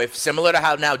 if similar to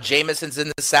how now Jameson's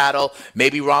in the saddle,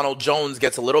 maybe Ronald Jones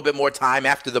gets a little bit more time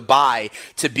after the bye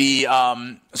to be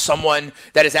someone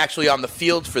that is actually on the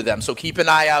field for them. So keep an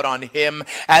eye out on him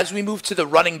as we move to the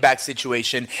running back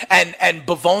situation. And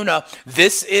Bavona,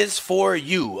 this is for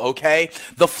you, okay?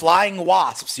 The Flying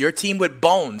Wasps, your team with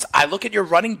bones. I look at your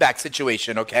running back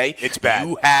situation, okay? It's bad.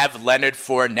 You have Leonard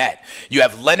Fournette. You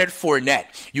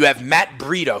have Matt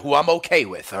Breida, who I'm okay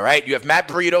with, all right? You have Matt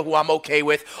Breida, who I'm okay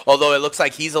with, although it looks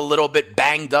like he's a little bit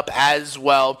banged up as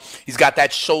well. He's got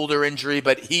that shoulder injury,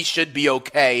 but he should be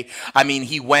okay. I mean,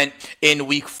 he went in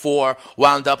Week 4,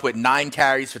 wound up with 9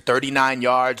 carries for 39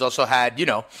 yards, also had,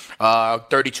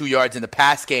 32 yards in the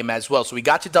pass game as well. So we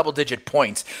got to double-digit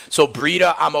points. So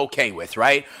Breida, I'm okay with,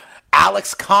 right?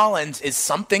 Alex Collins is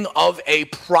something of a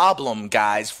problem,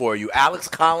 guys, for you. Alex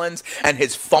Collins and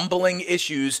his fumbling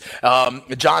issues. John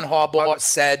Harbaugh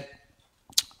said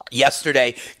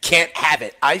yesterday, can't have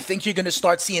it. I think you're going to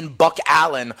start seeing Buck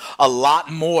Allen a lot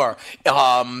more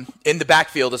in the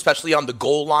backfield, especially on the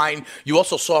goal line. You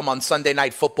also saw him on Sunday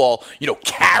Night Football,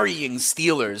 carrying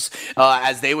Steelers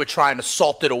as they were trying to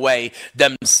salt it away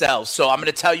themselves. So I'm going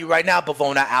to tell you right now,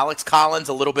 Bavona, Alex Collins,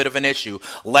 a little bit of an issue.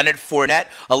 Leonard Fournette,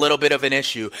 a little bit of an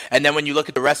issue. And then when you look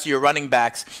at the rest of your running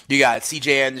backs, you got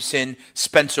C.J. Anderson,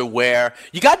 Spencer Ware.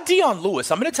 You got Dion Lewis.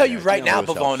 I'm going to tell you right now,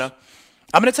 Bavona.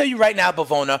 I'm going to tell you right now,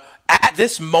 Bavona, at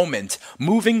this moment,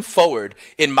 moving forward,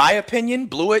 in my opinion,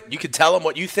 Blewett, you can tell them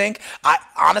what you think.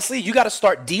 Honestly, you got to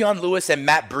start Dion Lewis and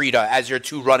Matt Breida as your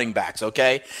 2 running backs,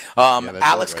 okay?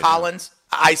 Alex Collins,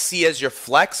 I see as your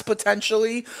flex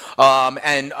potentially.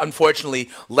 And unfortunately,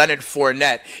 Leonard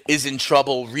Fournette is in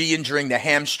trouble, re-injuring the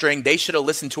hamstring. They should have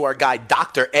listened to our guy,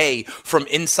 Dr. A, from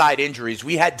Inside Injuries.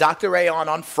 We had Dr. A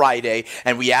on Friday,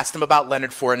 and we asked him about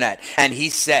Leonard Fournette. And he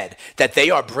said that they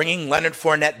are bringing Leonard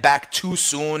Fournette back too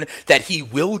soon, that he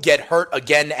will get hurt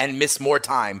again and miss more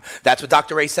time. That's what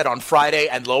Dr. A said on Friday,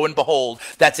 and lo and behold,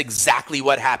 that's exactly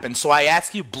what happened. So I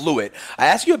ask you, Blewett, I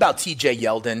ask you about TJ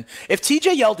Yeldon. If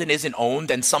TJ Yeldon isn't owned,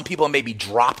 and some people maybe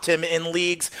dropped him in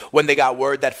leagues when they got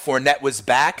word that Fournette was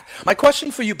back. My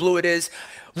question for you, Blewett, is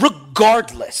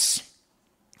regardless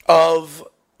of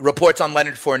reports on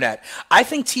Leonard Fournette, I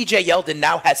think TJ Yeldon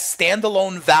now has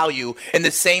standalone value in the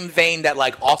same vein that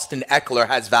like Austin Eckler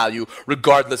has value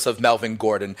regardless of Melvin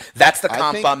Gordon. That's the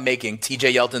comp I'm making,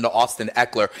 TJ Yeldon to Austin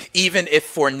Eckler, even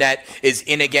if Fournette is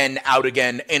in again, out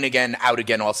again, in again, out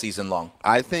again all season long.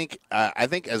 I think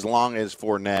as long as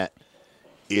Fournette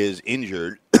is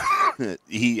injured,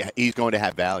 he's going to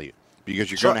have value because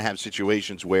you're going to have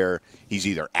situations where he's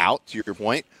either out, to your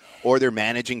point, or they're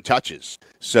managing touches.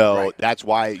 So that's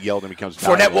why Yeldon becomes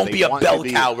valuable. Fournette won't be a bell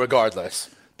cow regardless.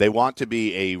 They want to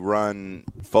be a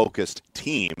run-focused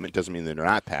team. It doesn't mean they're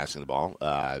not passing the ball.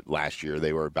 Last year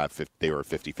they were about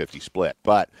 50-50 split,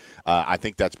 but I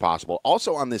think that's possible.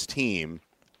 Also on this team,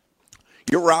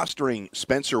 You're rostering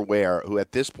Spencer Ware, who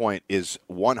at this point is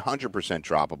 100%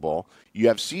 droppable. You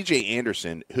have C.J.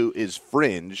 Anderson, who is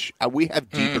fringe. We have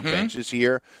deeper benches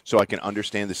here, so I can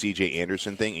understand the C.J.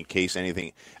 Anderson thing in case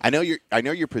anything. I know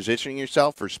you're positioning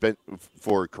yourself for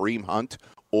Kareem Hunt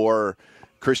or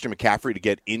Christian McCaffrey to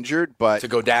get injured, but to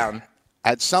go down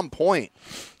at some point,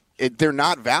 they're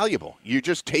not valuable. You're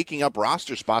just taking up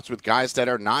roster spots with guys that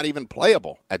are not even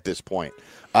playable at this point.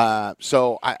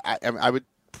 So I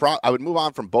would move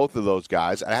on from both of those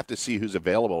guys. I have to see who's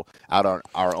available out on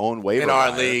our own waiver in our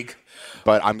wire. league.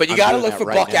 But you got to look for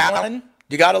Buck Allen.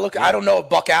 You got to look. I don't know if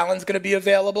Buck Allen's going to be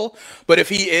available, but if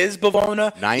he is,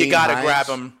 Bavona, you got to grab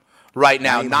him right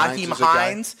now. Naheem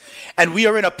Hines. And we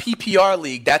are in a PPR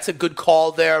league. That's a good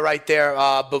call there, right there,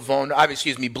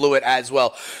 Bavona. Blewett as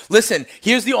well. Listen,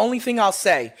 here's the only thing I'll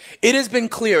say. It has been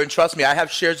clear, and trust me, I have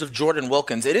shares of Jordan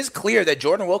Wilkins. It is clear that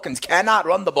Jordan Wilkins cannot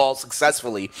run the ball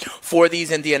successfully for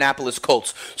these Indianapolis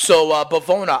Colts. So,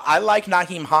 Bavona, I like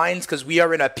Naheem Hines because we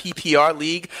are in a PPR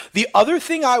league. The other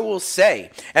thing I will say,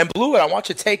 and Blewett, I want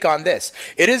your take on this.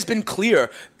 It has been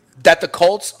clear that the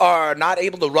Colts are not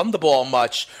able to run the ball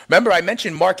much. Remember, I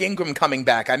mentioned Mark Ingram coming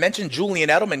back. I mentioned Julian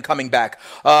Edelman coming back.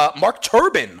 Mark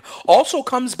Turbin also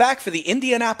comes back for the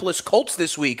Indianapolis Colts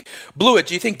this week. Blewett,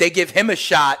 do you think they give him a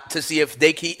shot to see if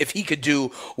he could do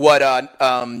what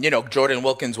Jordan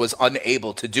Wilkins was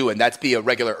unable to do, and that's be a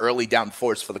regular early down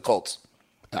force for the Colts?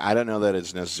 I don't know that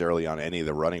it's necessarily on any of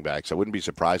the running backs. I wouldn't be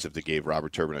surprised if they gave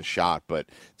Robert Turbin a shot, but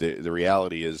the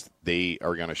reality is they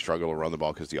are going to struggle to run the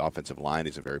ball because the offensive line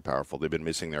isn't very powerful. They've been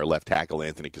missing their left tackle,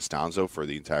 Anthony Costanzo, for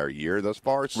the entire year thus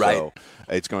far, so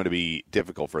it's going to be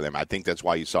difficult for them. I think that's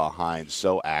why you saw Hines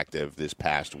so active this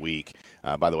past week.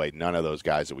 By the way, none of those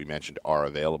guys that we mentioned are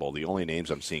available. The only names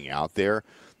I'm seeing out there,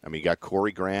 you got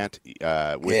Corey Grant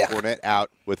Fournette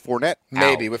out. With Fournette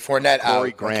out,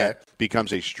 Corey Grant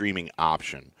becomes a streaming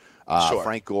option. Sure.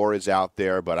 Frank Gore is out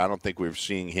there, but I don't think we're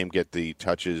seeing him get the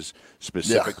touches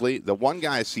specifically. The one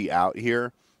guy I see out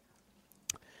here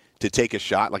to take a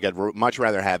shot, like I'd much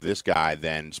rather have this guy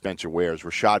than Spencer Ware, is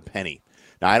Rashad Penny.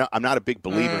 Now, I'm not a big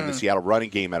believer in the Seattle running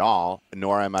game at all,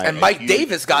 nor am I. And Mike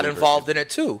Davis got involved in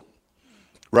it too.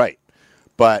 Right.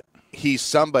 But he's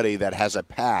somebody that has a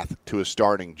path to a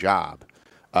starting job.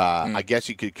 I guess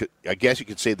you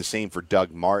could say the same for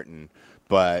Doug Martin,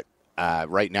 but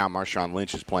right now Marshawn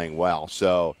Lynch is playing well.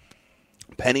 So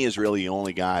Penny is really the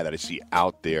only guy that I see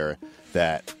out there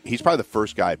that he's probably the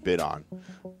first guy I bid on.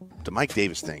 The Mike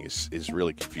Davis thing is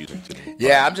really confusing to me.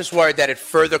 Yeah, I'm just worried that it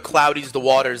further cloudies the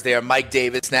waters there. Mike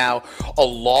Davis now,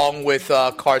 along with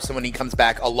Carson when he comes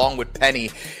back, along with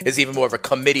Penny, is even more of a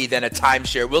committee than a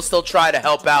timeshare. We'll still try to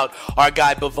help out our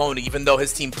guy Bavona, even though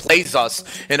his team plays us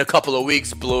in a couple of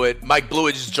weeks, Blewett. Mike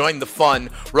Blewett just joined the fun.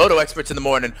 Roto Experts in the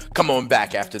morning. Come on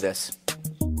back after this.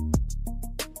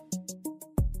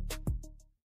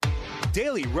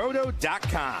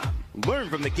 DailyRoto.com. Learn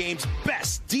from the game's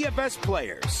best DFS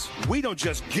players. We don't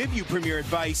just give you premier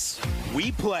advice,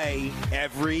 we play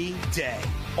every day.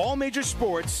 All major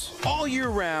sports, all year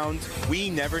round, we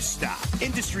never stop.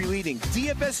 Industry-leading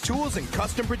DFS tools and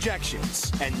custom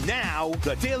projections. And now,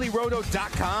 the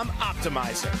DailyRoto.com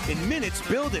Optimizer. In minutes,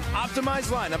 build and optimize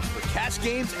lineups for cash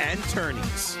games and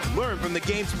tourneys. Learn from the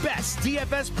game's best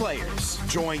DFS players.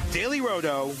 Join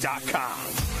DailyRoto.com.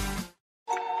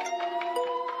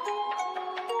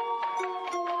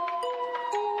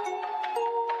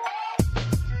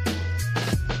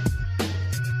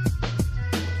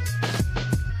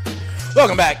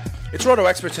 Welcome back. It's Roto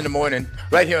Experts in the morning,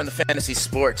 right here on the Fantasy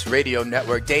Sports Radio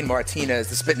Network. Dane Martinez,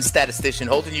 the spitting statistician,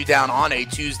 holding you down on a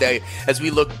Tuesday as we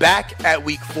look back at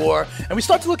Week 4 and we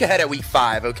start to look ahead at Week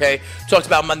 5, okay? Talked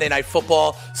about Monday Night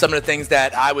Football, some of the things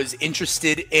that I was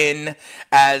interested in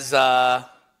as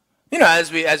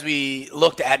we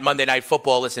looked at Monday Night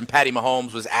Football. Listen, Patty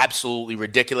Mahomes was absolutely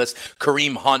ridiculous.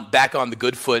 Kareem Hunt back on the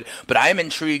good foot. But I am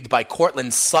intrigued by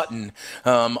Cortland Sutton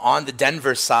on the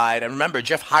Denver side. And remember,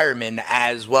 Jeff Hireman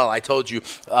as well. I told you,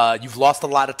 you've lost a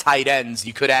lot of tight ends.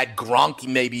 You could add Gronk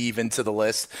maybe even to the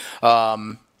list.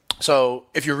 So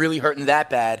if you're really hurting that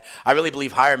bad, I really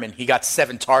believe Hireman, he got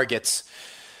 7 targets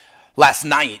last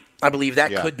night. I believe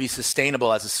that could be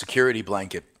sustainable as a security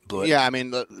blanket. Blewett. Yeah, I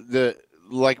mean, the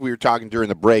like we were talking during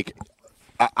the break,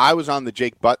 I was on the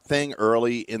Jake Butt thing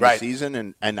early in the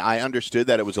season, and I understood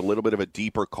that it was a little bit of a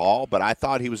deeper call, but I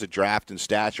thought he was a draft and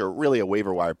stash, or really a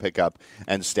waiver wire pickup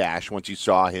and stash once you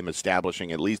saw him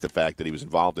establishing at least the fact that he was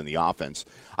involved in the offense.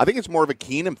 I think it's more of a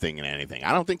Keenum thing than anything.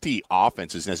 I don't think the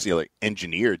offense is necessarily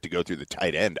engineered to go through the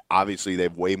tight end. Obviously, they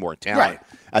have way more talent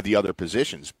at the other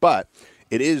positions, but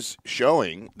it is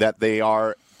showing that they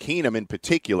are Keenum in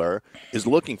particular is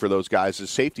looking for those guys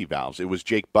as safety valves. It was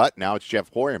Jake Butt. Now it's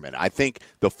Jeff Hoyerman. I think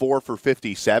the 4 for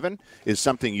 57 is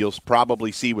something you'll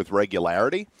probably see with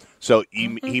regularity. So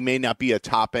he may not be a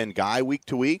top-end guy week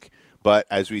to week, but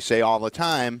as we say all the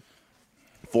time,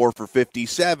 4 for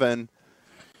 57,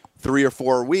 3 or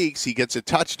 4 weeks, he gets a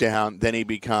touchdown, then he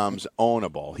becomes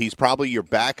ownable. He's probably your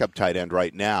backup tight end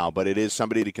right now, but it is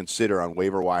somebody to consider on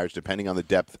waiver wires depending on the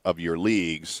depth of your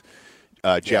leagues.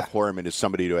 Jeff Hoyerman is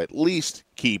somebody to at least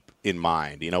keep in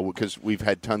mind, because we've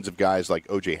had tons of guys like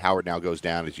O.J. Howard now goes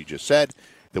down, as you just said.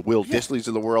 The Will Disleys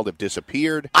of the world have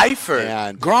disappeared. Eifert,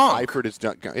 and Gronk. Eifert is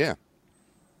done. Yeah.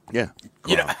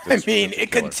 Gronk,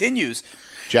 it continues.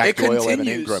 Jack Doyle, Evan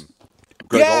Ingram.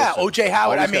 Greg Olsen. O.J.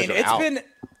 Howard.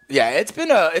 It's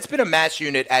been a mass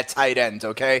unit at tight end,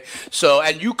 okay? So,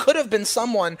 and you could have been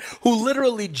someone who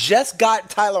literally just got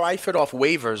Tyler Eifert off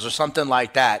waivers or something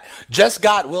like that. Just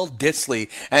got Will Disley,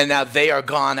 and now they are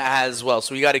gone as well.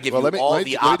 So we got to give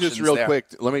the options there.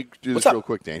 Let me do this real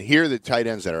quick, Dan. Here are the tight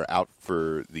ends that are out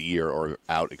for the year or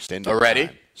out extended already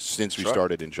time since we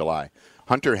started in July.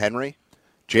 Hunter Henry,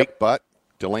 Jake Butt,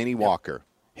 Delaney Walker,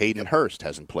 Hayden Hurst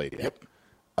hasn't played yet.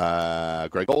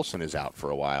 Greg Olsen is out for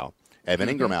a while. Evan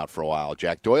Ingram out for a while.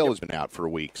 Jack Doyle has been out for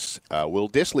weeks. Will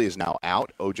Disley is now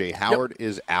out. O.J. Howard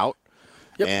is out.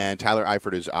 And Tyler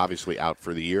Eifert is obviously out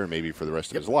for the year and maybe for the rest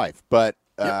of his life. But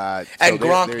and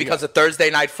Gronk, because of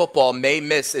Thursday Night Football, may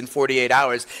miss in 48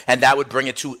 hours, and that would bring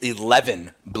it to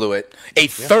 11, Blewett. A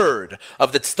third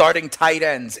of the starting tight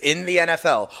ends in the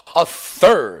NFL. A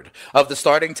third of the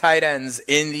starting tight ends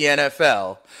in the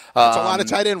NFL. That's a lot of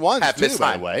tight end ones, too,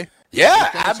 by the way. Yeah,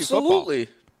 absolutely.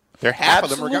 Half of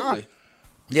them are gone.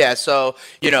 Yeah, so,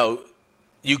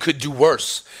 you could do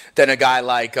worse than a guy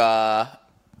like, than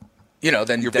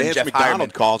Vance Jeff McDonald Hyman.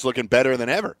 call's looking better than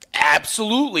ever.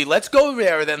 Absolutely. Let's go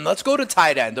there then. Let's go to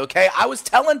tight end, okay? I was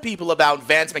telling people about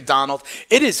Vance McDonald.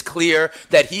 It is clear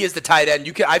that he is the tight end.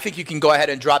 I think you can go ahead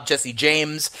and drop Jesse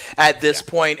James at this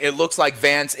point. It looks like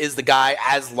Vance is the guy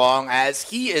as long as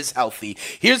he is healthy.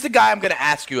 Here's the guy I'm going to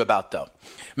ask you about, though.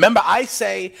 Remember, I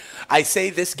say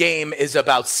this game is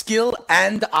about skill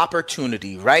and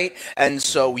opportunity, right? And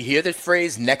so we hear the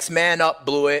phrase "next man up,"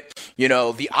 Blewett.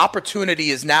 The opportunity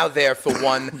is now there for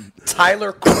one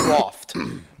Tyler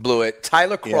Kroft. Blewett.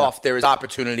 Tyler Kroft, there is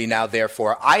opportunity now,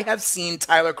 therefore. I have seen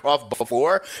Tyler Kroft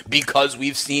before because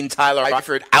we've seen Tyler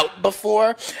Eifert out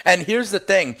before. And here's the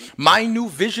thing. My new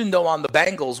vision, though, on the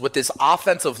Bengals with this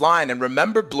offensive line, and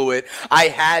remember, Blewett, I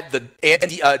had the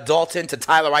Andy Dalton to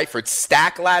Tyler Eifert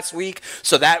stack last week,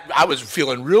 so that I was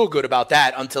feeling real good about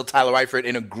that until Tyler Eifert,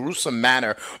 in a gruesome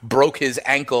manner, broke his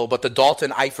ankle. But the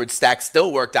Dalton-Eifert stack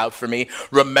still worked out for me.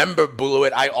 Remember,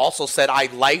 Blewett, I also said I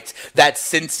liked that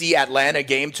Cincy-Atlanta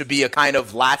game to be a kind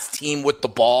of last team with the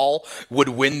ball would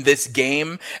win this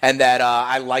game, and that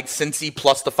I liked Cincy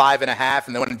plus the 5.5,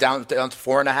 and then went down to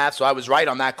 4.5, so I was right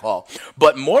on that call.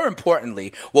 But more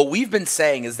importantly, what we've been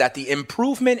saying is that the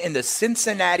improvement in the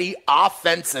Cincinnati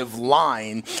offensive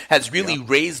line has really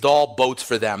raised all boats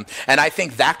for them, and I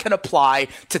think that can apply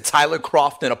to Tyler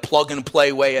Kroft in a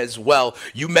plug-and-play way as well.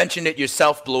 You mentioned it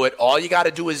yourself, Blewett. All you got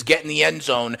to do is get in the end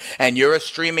zone, and you're a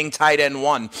streaming tight end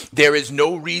one. There is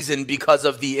no reason, because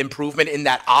of the improvement in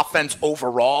that offense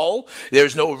overall,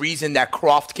 there's no reason that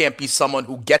Kroft can't be someone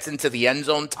who gets into the end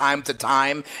zone time to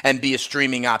time and be a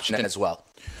streaming option as well.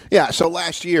 Yeah, so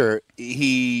last year,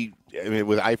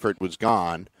 with Eifert was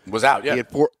gone. Was out, yeah.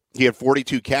 He had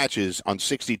 42 catches on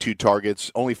 62 targets,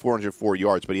 only 404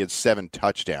 yards, but he had 7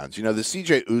 touchdowns. The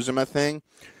C.J. Uzomah thing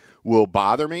will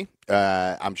bother me,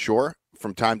 I'm sure,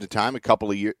 from time to time, a couple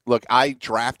of years. Look, I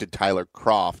drafted Tyler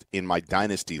Kroft in my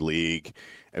Dynasty League.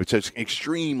 It's an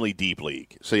extremely deep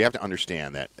league. So you have to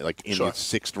understand that, like, in the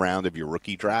 6th round of your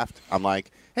rookie draft, I'm like,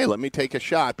 hey, let me take a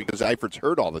shot because Eifert's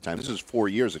hurt all the time. This is 4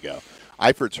 years ago.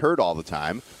 Eifert's hurt all the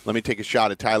time. Let me take a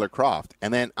shot at Tyler Kroft.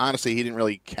 And then, honestly, he didn't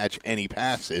really catch any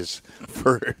passes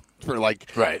for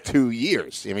 2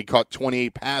 years. He caught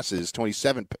 21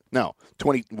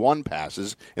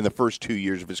 passes in the first 2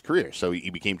 years of his career. So he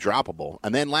became droppable.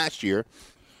 And then last year,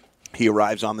 he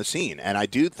arrives on the scene. And I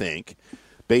do think,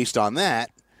 based on that,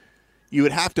 you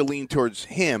would have to lean towards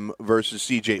him versus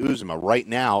C.J. Uzomah. Right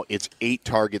now, it's 8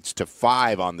 targets to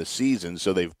 5 on the season,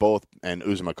 so they've both, and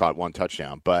Uzomah caught 1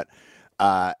 touchdown. But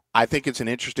I think it's an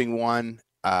interesting one.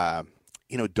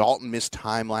 Dalton missed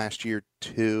time last year,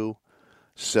 too.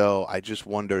 So I just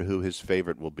wonder who his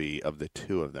favorite will be of the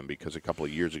two of them, because a couple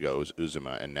of years ago it was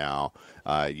Uzuma, and now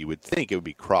you would think it would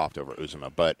be Croft over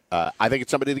Uzuma. But I think it's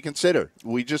somebody to consider.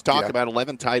 We just talked about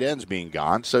 11 tight ends being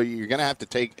gone, so you're going to have to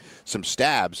take some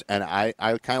stabs, and I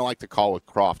kind of like the call with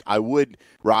Croft. I would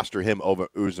roster him over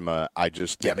Uzuma. I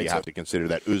just think you have to consider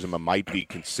that Uzuma might be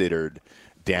considered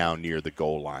down near the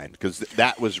goal line, because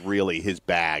that was really his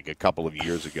bag a couple of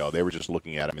years ago. They were just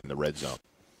looking at him in the red zone.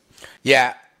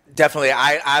 Yeah. Definitely.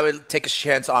 I would take a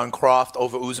chance on Croft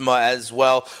over Uzuma as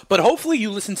well. But hopefully you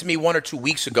listened to me 1 or 2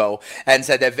 weeks ago and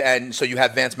said that, and so you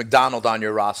have Vance McDonald on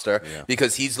your roster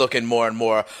because he's looking more and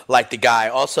more like the guy.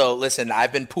 Also, listen,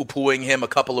 I've been poo-pooing him a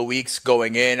couple of weeks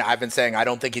going in. I've been saying I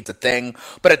don't think it's a thing.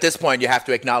 But at this point, you have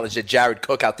to acknowledge that Jared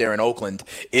Cook out there in Oakland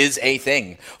is a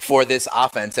thing for this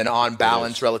offense. And on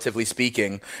balance, relatively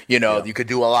speaking, you could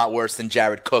do a lot worse than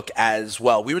Jared Cook as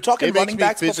well. We were talking running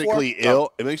backs before.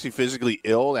 It makes me physically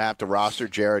ill to have to roster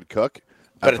Jared Cook.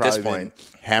 But at this point,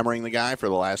 hammering the guy for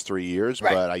the last 3 years,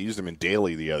 but I used him in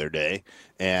daily the other day,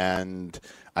 and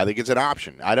I think it's an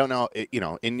option. I don't know,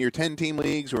 in your 10-team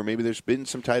leagues where maybe there's been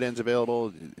some tight ends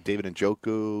available, David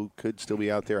Njoku could still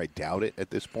be out there. I doubt it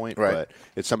at this point, but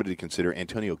it's somebody to consider.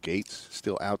 Antonio Gates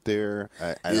still out there.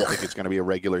 I don't think it's going to be a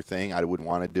regular thing. I wouldn't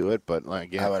want to do it, but I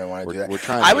wouldn't want to do that. We're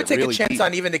trying. I would take a chance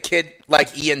on even the kid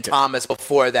like Ian Thomas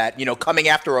before that. Coming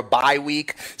after a bye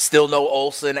week, still no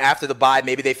Olsen after the bye.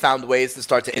 Maybe they found ways to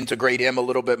start to integrate him a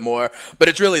little bit more, but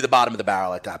it's really the bottom of the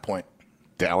barrel at that point.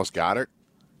 Dallas Goedert.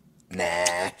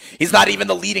 Nah, he's not even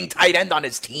the leading tight end on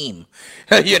his team.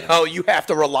 You have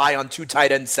to rely on 2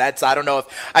 tight end sets. I don't know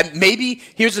if maybe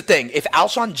here's the thing. If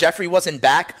Alshon Jeffrey wasn't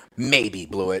back, maybe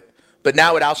blew it. But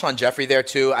now with Alshon Jeffrey there,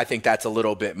 too, I think that's a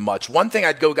little bit much. One thing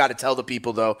I'd got to tell the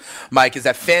people, though, Mike, is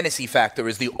that Fantasy Factor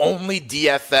is the only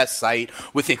DFS site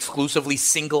with exclusively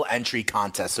single-entry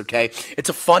contests, okay? It's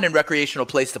a fun and recreational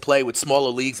place to play with smaller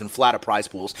leagues and flatter prize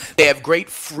pools. They have great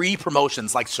free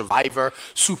promotions like Survivor,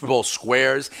 Super Bowl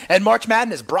Squares, and March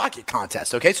Madness Bracket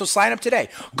Contest, okay? So sign up today.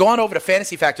 Go on over to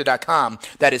fantasyfactor.com.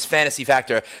 That is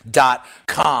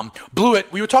fantasyfactor.com. Blew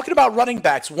it. We were talking about running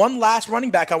backs. One last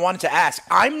running back I wanted to ask.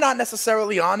 I'm not necessarily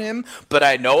on him, but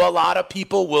I know a lot of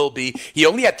people will be. He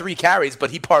only had 3 carries,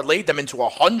 but he parlayed them into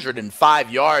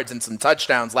 105 yards and some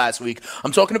touchdowns last week.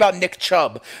 I'm talking about Nick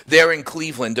Chubb there in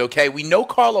Cleveland, okay? We know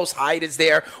Carlos Hyde is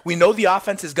there. We know the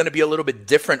offense is going to be a little bit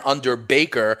different under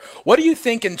Baker. What do you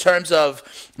think in terms of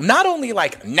not only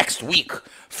like next week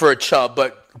for Chubb,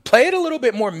 but play it a little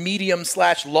bit more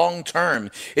medium/long term?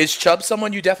 Is Chubb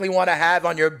someone you definitely want to have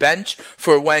on your bench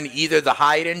for when either the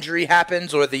Hyde injury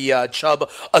happens or the Chubb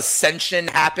ascension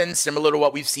happens, similar to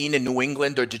what we've seen in New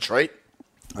England or Detroit?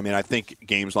 I mean, I think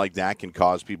games like that can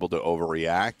cause people to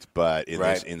overreact, but in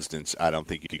this instance, I don't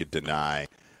think you could deny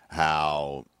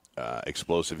how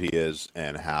explosive he is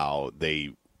and how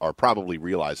they are probably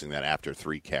realizing that after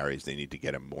 3 carries they need to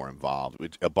get him more involved.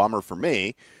 It's a bummer for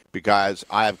me because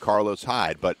I have Carlos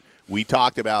Hyde, but we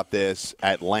talked about this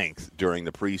at length during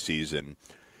the preseason.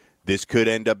 This could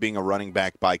end up being a running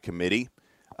back by committee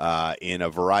in a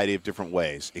variety of different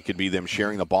ways. It could be them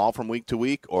sharing the ball from week to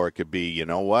week, or it could be, you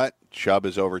know what, Chubb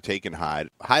has overtaken Hyde.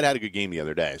 Hyde had a good game the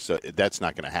other day, so that's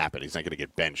not going to happen. He's not going to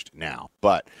get benched now.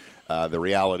 But the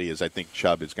reality is I think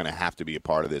Chubb is going to have to be a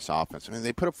part of this offense. I mean,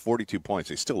 they put up 42 points.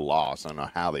 They still lost. I don't know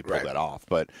how they pulled that off.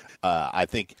 But I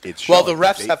think it's well, the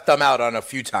refs have them out on a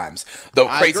few times. Though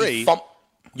crazy.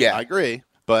 I agree.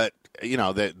 But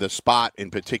the spot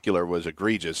in particular was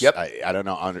egregious. Yep. I don't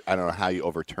know. I don't know how you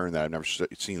overturn that. I've never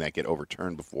seen that get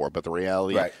overturned before. But the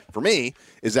reality for me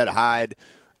is that Hyde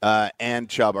and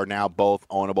Chubb are now both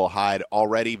ownable. Hyde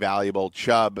already valuable.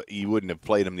 Chubb, you wouldn't have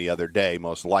played him the other day,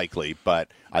 most likely.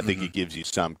 But I think it gives you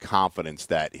some confidence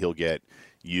that he'll get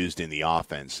used in the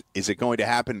offense. Is it going to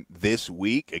happen this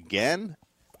week again?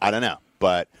 I don't know.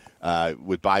 But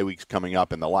with bye weeks coming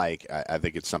up and the like, I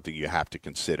think it's something you have to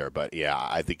consider. But, yeah,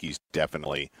 I think he's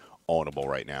definitely ownable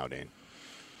right now, Dane.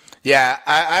 Yeah,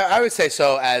 I would say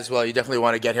so as well. You definitely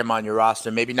want to get him on your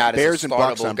roster. Maybe not Bears as a and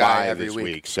Bucks startable on guy bye every this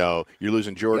week. So you're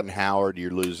losing Jordan Howard.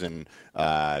 You're losing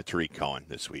Tariq Cohen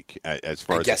this week. As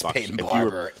far I as guess the Bucks. Peyton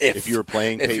Barber. If you were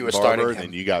playing Peyton Barber,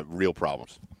 then you got real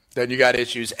problems. Then you got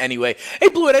issues anyway. Hey,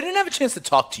 Blewett, I didn't have a chance to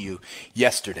talk to you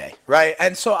yesterday, right?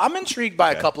 And so I'm intrigued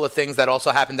by a couple of things that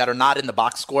also happened that are not in the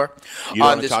box score. You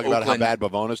want to talk about how bad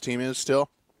Bavona's team is still?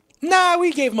 Nah,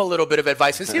 we gave him a little bit of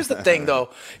advice. Here's the thing, though.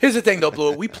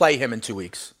 Blewett. We play him in 2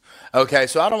 weeks. Okay,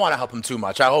 so I don't want to help him too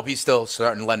much. I hope he's still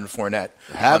starting Leonard Fournette.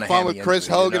 Have fun with Chris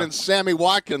Hogan and Sammy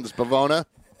Watkins, Bavona.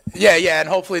 Yeah, and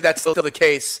hopefully that's still the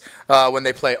case when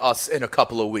they play us in a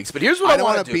couple of weeks. But here's what I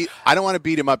want to do. I don't want to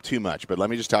beat him up too much, but let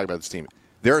me just talk about this team.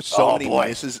 There are so many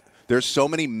misses. There's so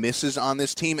many misses on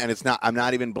this team, and I'm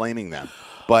not even blaming them.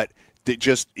 But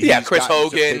Chris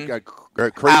Hogan,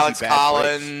 Alex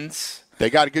Collins. They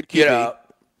got a good QB,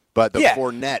 but the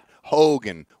Fournette,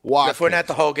 Hogan, Watkins, the Fournette,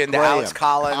 the Hogan, the Alex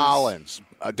Collins,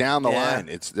 down the line,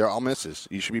 they're all misses.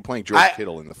 You should be playing George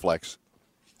Kittle in the flex.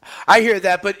 I hear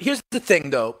that, but here's the thing,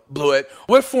 though, Blewett.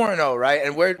 We're 4-0, right?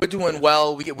 And we're doing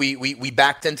well. We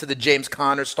backed into the James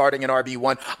Conner starting at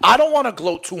RB1. I don't want to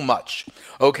gloat too much,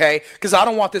 okay? Because I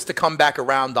don't want this to come back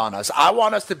around on us. I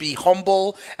want us to be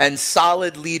humble and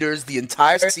solid leaders the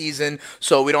entire season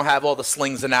so we don't have all the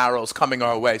slings and arrows coming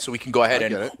our way so we can go ahead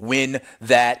and win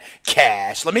that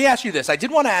cash. Let me ask you this. I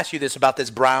did want to ask you this about this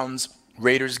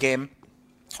Browns-Raiders game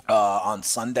on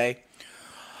Sunday.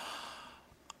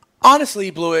 Honestly,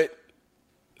 Blewett,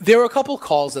 there were a couple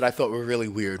calls that I thought were really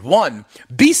weird. One,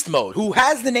 Beast Mode, who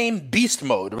has the name Beast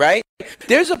Mode, right?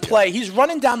 There's a play. He's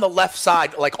running down the left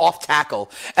side, like off tackle,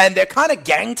 and they're kind of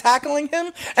gang tackling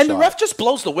him, and the ref just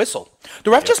blows the whistle. The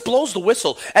ref just blows the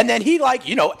whistle, and then he,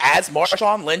 as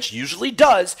Marshawn Lynch usually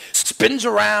does, spins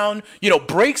around,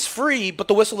 breaks free, but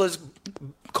the whistle is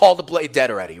called the play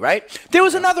dead already, right? There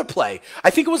was another play. I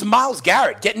think it was Myles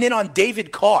Garrett getting in on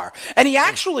David Carr. And he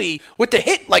actually, with the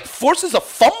hit, forces a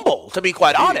fumble, to be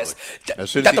quite honest.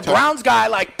 That the Browns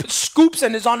guy, scoops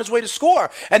and is on his way to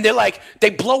score. And they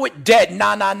blow it dead.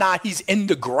 Nah, he's in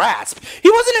the grasp.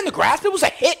 He wasn't in the grasp. It was a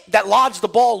hit that lodged the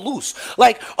ball loose.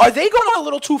 Are they going a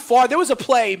little too far? There was a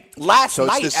play last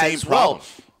night as well.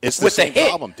 It's the same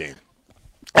problem, Dave.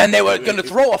 And they were going to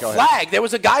throw a flag. There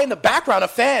was a guy in the background, a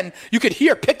fan, you could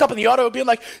hear picked up in the audio being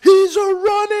like, he's a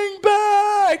running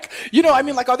back.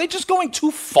 Are they just going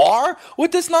too far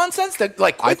with this nonsense?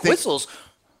 Quick whistles.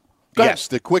 Yes,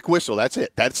 the quick whistle, that's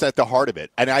it. That's at the heart of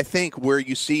it. And I think where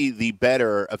you see the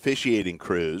better officiating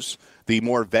crews, the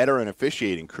more veteran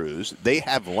officiating crews, they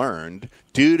have learned,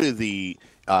 due to the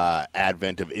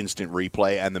advent of instant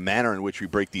replay and the manner in which we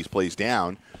break these plays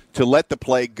down, to let the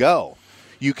play go.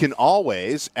 You can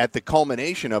always, at the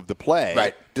culmination of the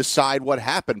play, decide what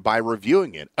happened by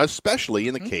reviewing it, especially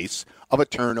in the case of a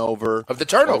turnover. Of the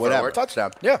turnover or a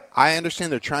touchdown. Yeah. I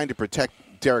understand they're trying to protect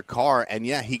Derek Carr, and,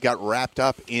 he got wrapped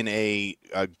up in a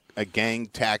gang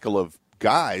tackle of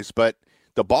guys, but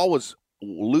the ball was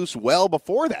loose well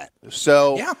before that.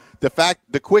 So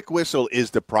the quick whistle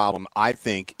is the problem. I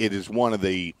think it is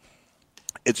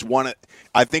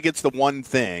I think it's the one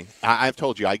thing. I've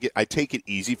told you, I take it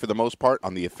easy for the most part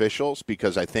on the officials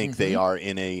because I think they are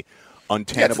in a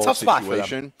untenable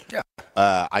situation.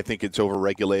 I think it's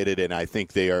overregulated, and I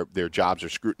think their jobs are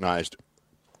scrutinized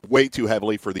way too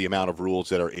heavily for the amount of rules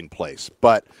that are in place.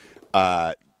 But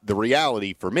the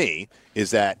reality for me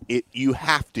is that you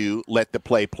have to let the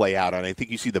play out. And I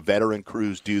think you see the veteran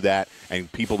crews do that,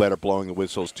 and people that are blowing the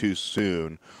whistles too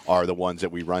soon are the ones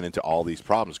that we run into all these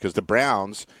problems. Because the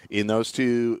Browns, in those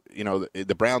two,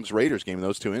 the Browns-Raiders game, in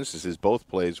those two instances, both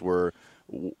plays were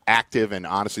active, and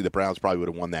honestly, the Browns probably would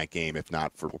have won that game if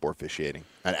not for poor officiating.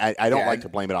 And I don't like to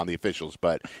blame it on the officials,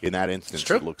 but in that instance,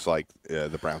 it looks like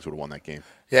the Browns would have won that game.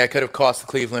 Yeah, it could have cost the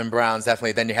Cleveland Browns,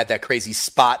 definitely. Then you had that crazy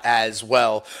spot as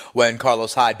well when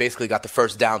Carlos Hyde basically got the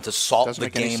first down to salt the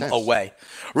game away.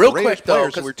 Real quick, though.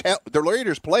 The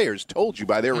Raiders players told you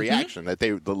by their reaction that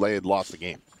they had lost the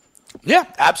game. Yeah,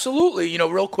 absolutely.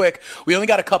 Real quick, we only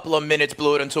got a couple of minutes,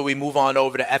 Blewett, until we move on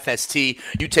over to FST.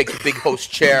 You take the big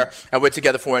host chair, and we're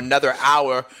together for another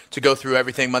hour to go through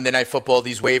everything. Monday Night Football,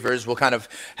 these waivers. We'll kind of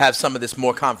have some of this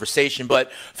more conversation.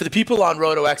 But for the people on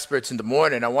Roto Experts in the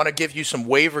morning, I want to give you some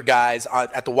waiver guys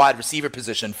at the wide receiver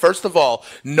position. First of all,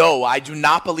 no, I do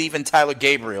not believe in Tyler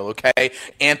Gabriel, okay?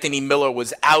 Anthony Miller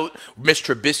was out. Mitch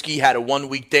Trubisky had a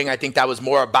one-week thing. I think that was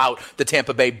more about the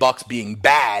Tampa Bay Bucks being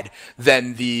bad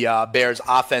than the Bears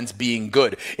offense being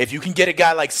good. If you can get a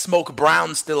guy like Smoke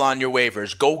Brown still on your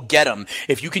waivers, go get him.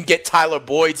 If you can get Tyler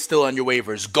Boyd still on your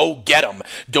waivers, go get him.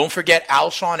 Don't forget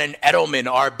Alshon and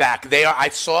Edelman are back. I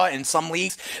saw in some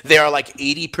leagues, they are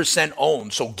 80%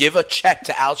 owned. So give a check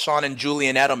to Alshon and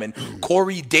Julian Edelman.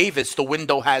 Corey Davis, the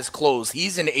window has closed.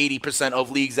 He's in 80% of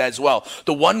leagues as well.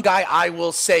 The one guy I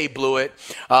will say, Blewett,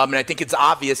 and I think it's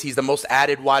obvious he's the most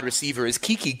added wide receiver, is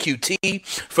Kiki QT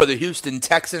for the Houston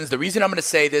Texans. The reason I'm going to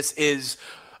say this is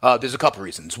there's a couple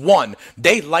reasons. One,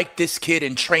 they liked this kid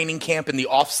in training camp in the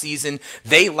offseason.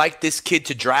 They liked this kid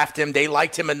to draft him. They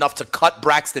liked him enough to cut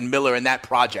Braxton Miller in that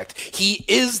project. He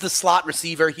is the slot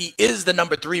receiver. He is the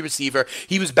number 3 receiver.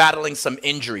 He was battling some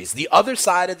injuries. The other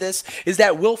side of this is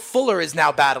that Will Fuller is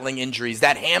now battling injuries,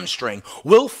 that hamstring.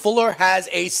 Will Fuller has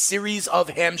a series of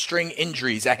hamstring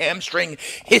injuries, a hamstring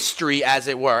history, as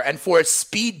it were. And for a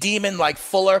speed demon like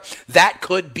Fuller, that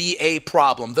could be a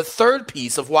problem. The third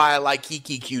piece of why I like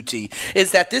Kiki QT,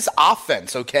 is that this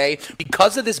offense, okay,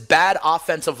 because of this bad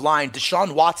offensive line,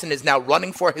 Deshaun Watson is now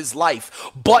running for his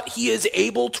life, but he is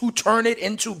able to turn it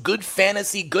into good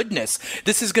fantasy goodness.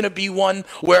 This is going to be one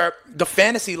where the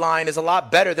fantasy line is a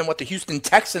lot better than what the Houston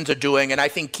Texans are doing, and I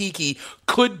think Kiki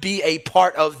could be a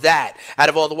part of that. Out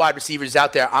of all the wide receivers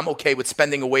out there, I'm okay with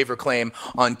spending a waiver claim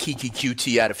on Kiki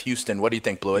QT out of Houston. What do you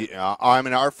think, Blewett? Yeah, I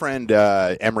mean, our friend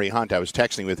Emery Hunt, I was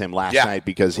texting with him last night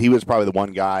because he was probably the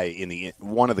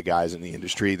one of the guys in the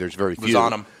industry. There's very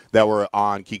few that were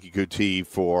on Kiki QT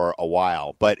for a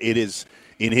while, but it is.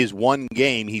 In his one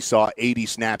game, he saw 80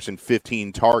 snaps and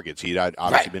 15 targets. He'd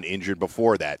obviously been injured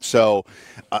before that. So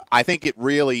I think it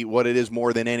really, what it is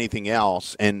more than anything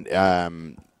else, and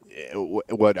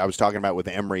what I was talking about with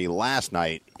Emery last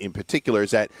night in particular,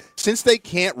 is that since they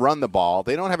can't run the ball,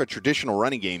 they don't have a traditional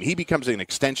running game. He becomes an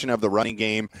extension of the running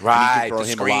game. Right, and you can throw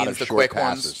him screens, a lot of the short quick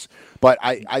passes. ones. But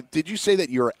I did you say that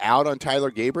you're out on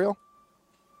Tyler Gabriel?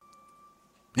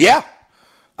 Yeah.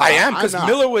 I am, because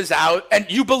Miller was out. And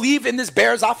you believe in this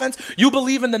Bears offense? You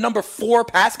believe in the number 4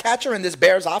 pass catcher in this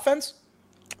Bears offense?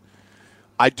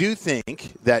 I do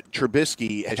think that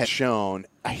Trubisky has shown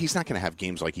he's not going to have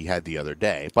games like he had the other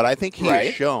day, but I think he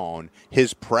has shown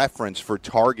his preference for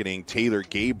targeting Taylor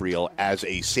Gabriel as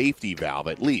a safety valve,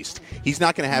 at least. He's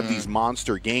not going to have these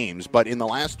monster games, but in the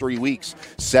last 3 weeks,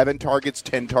 7 targets,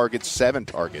 10 targets, 7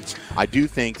 targets. I do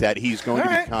think that he's going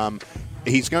to become...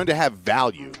 He's going to have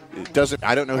value.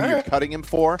 I don't know who you're cutting him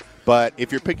for, but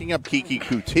if you're picking up Kiki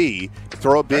QT,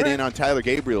 throw a bid in on Tyler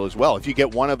Gabriel as well. If you get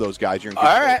one of those guys, you're in good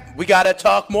shape. All right. We got to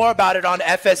talk more about it on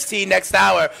FST next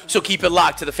hour, so keep it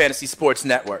locked to the Fantasy Sports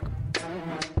Network.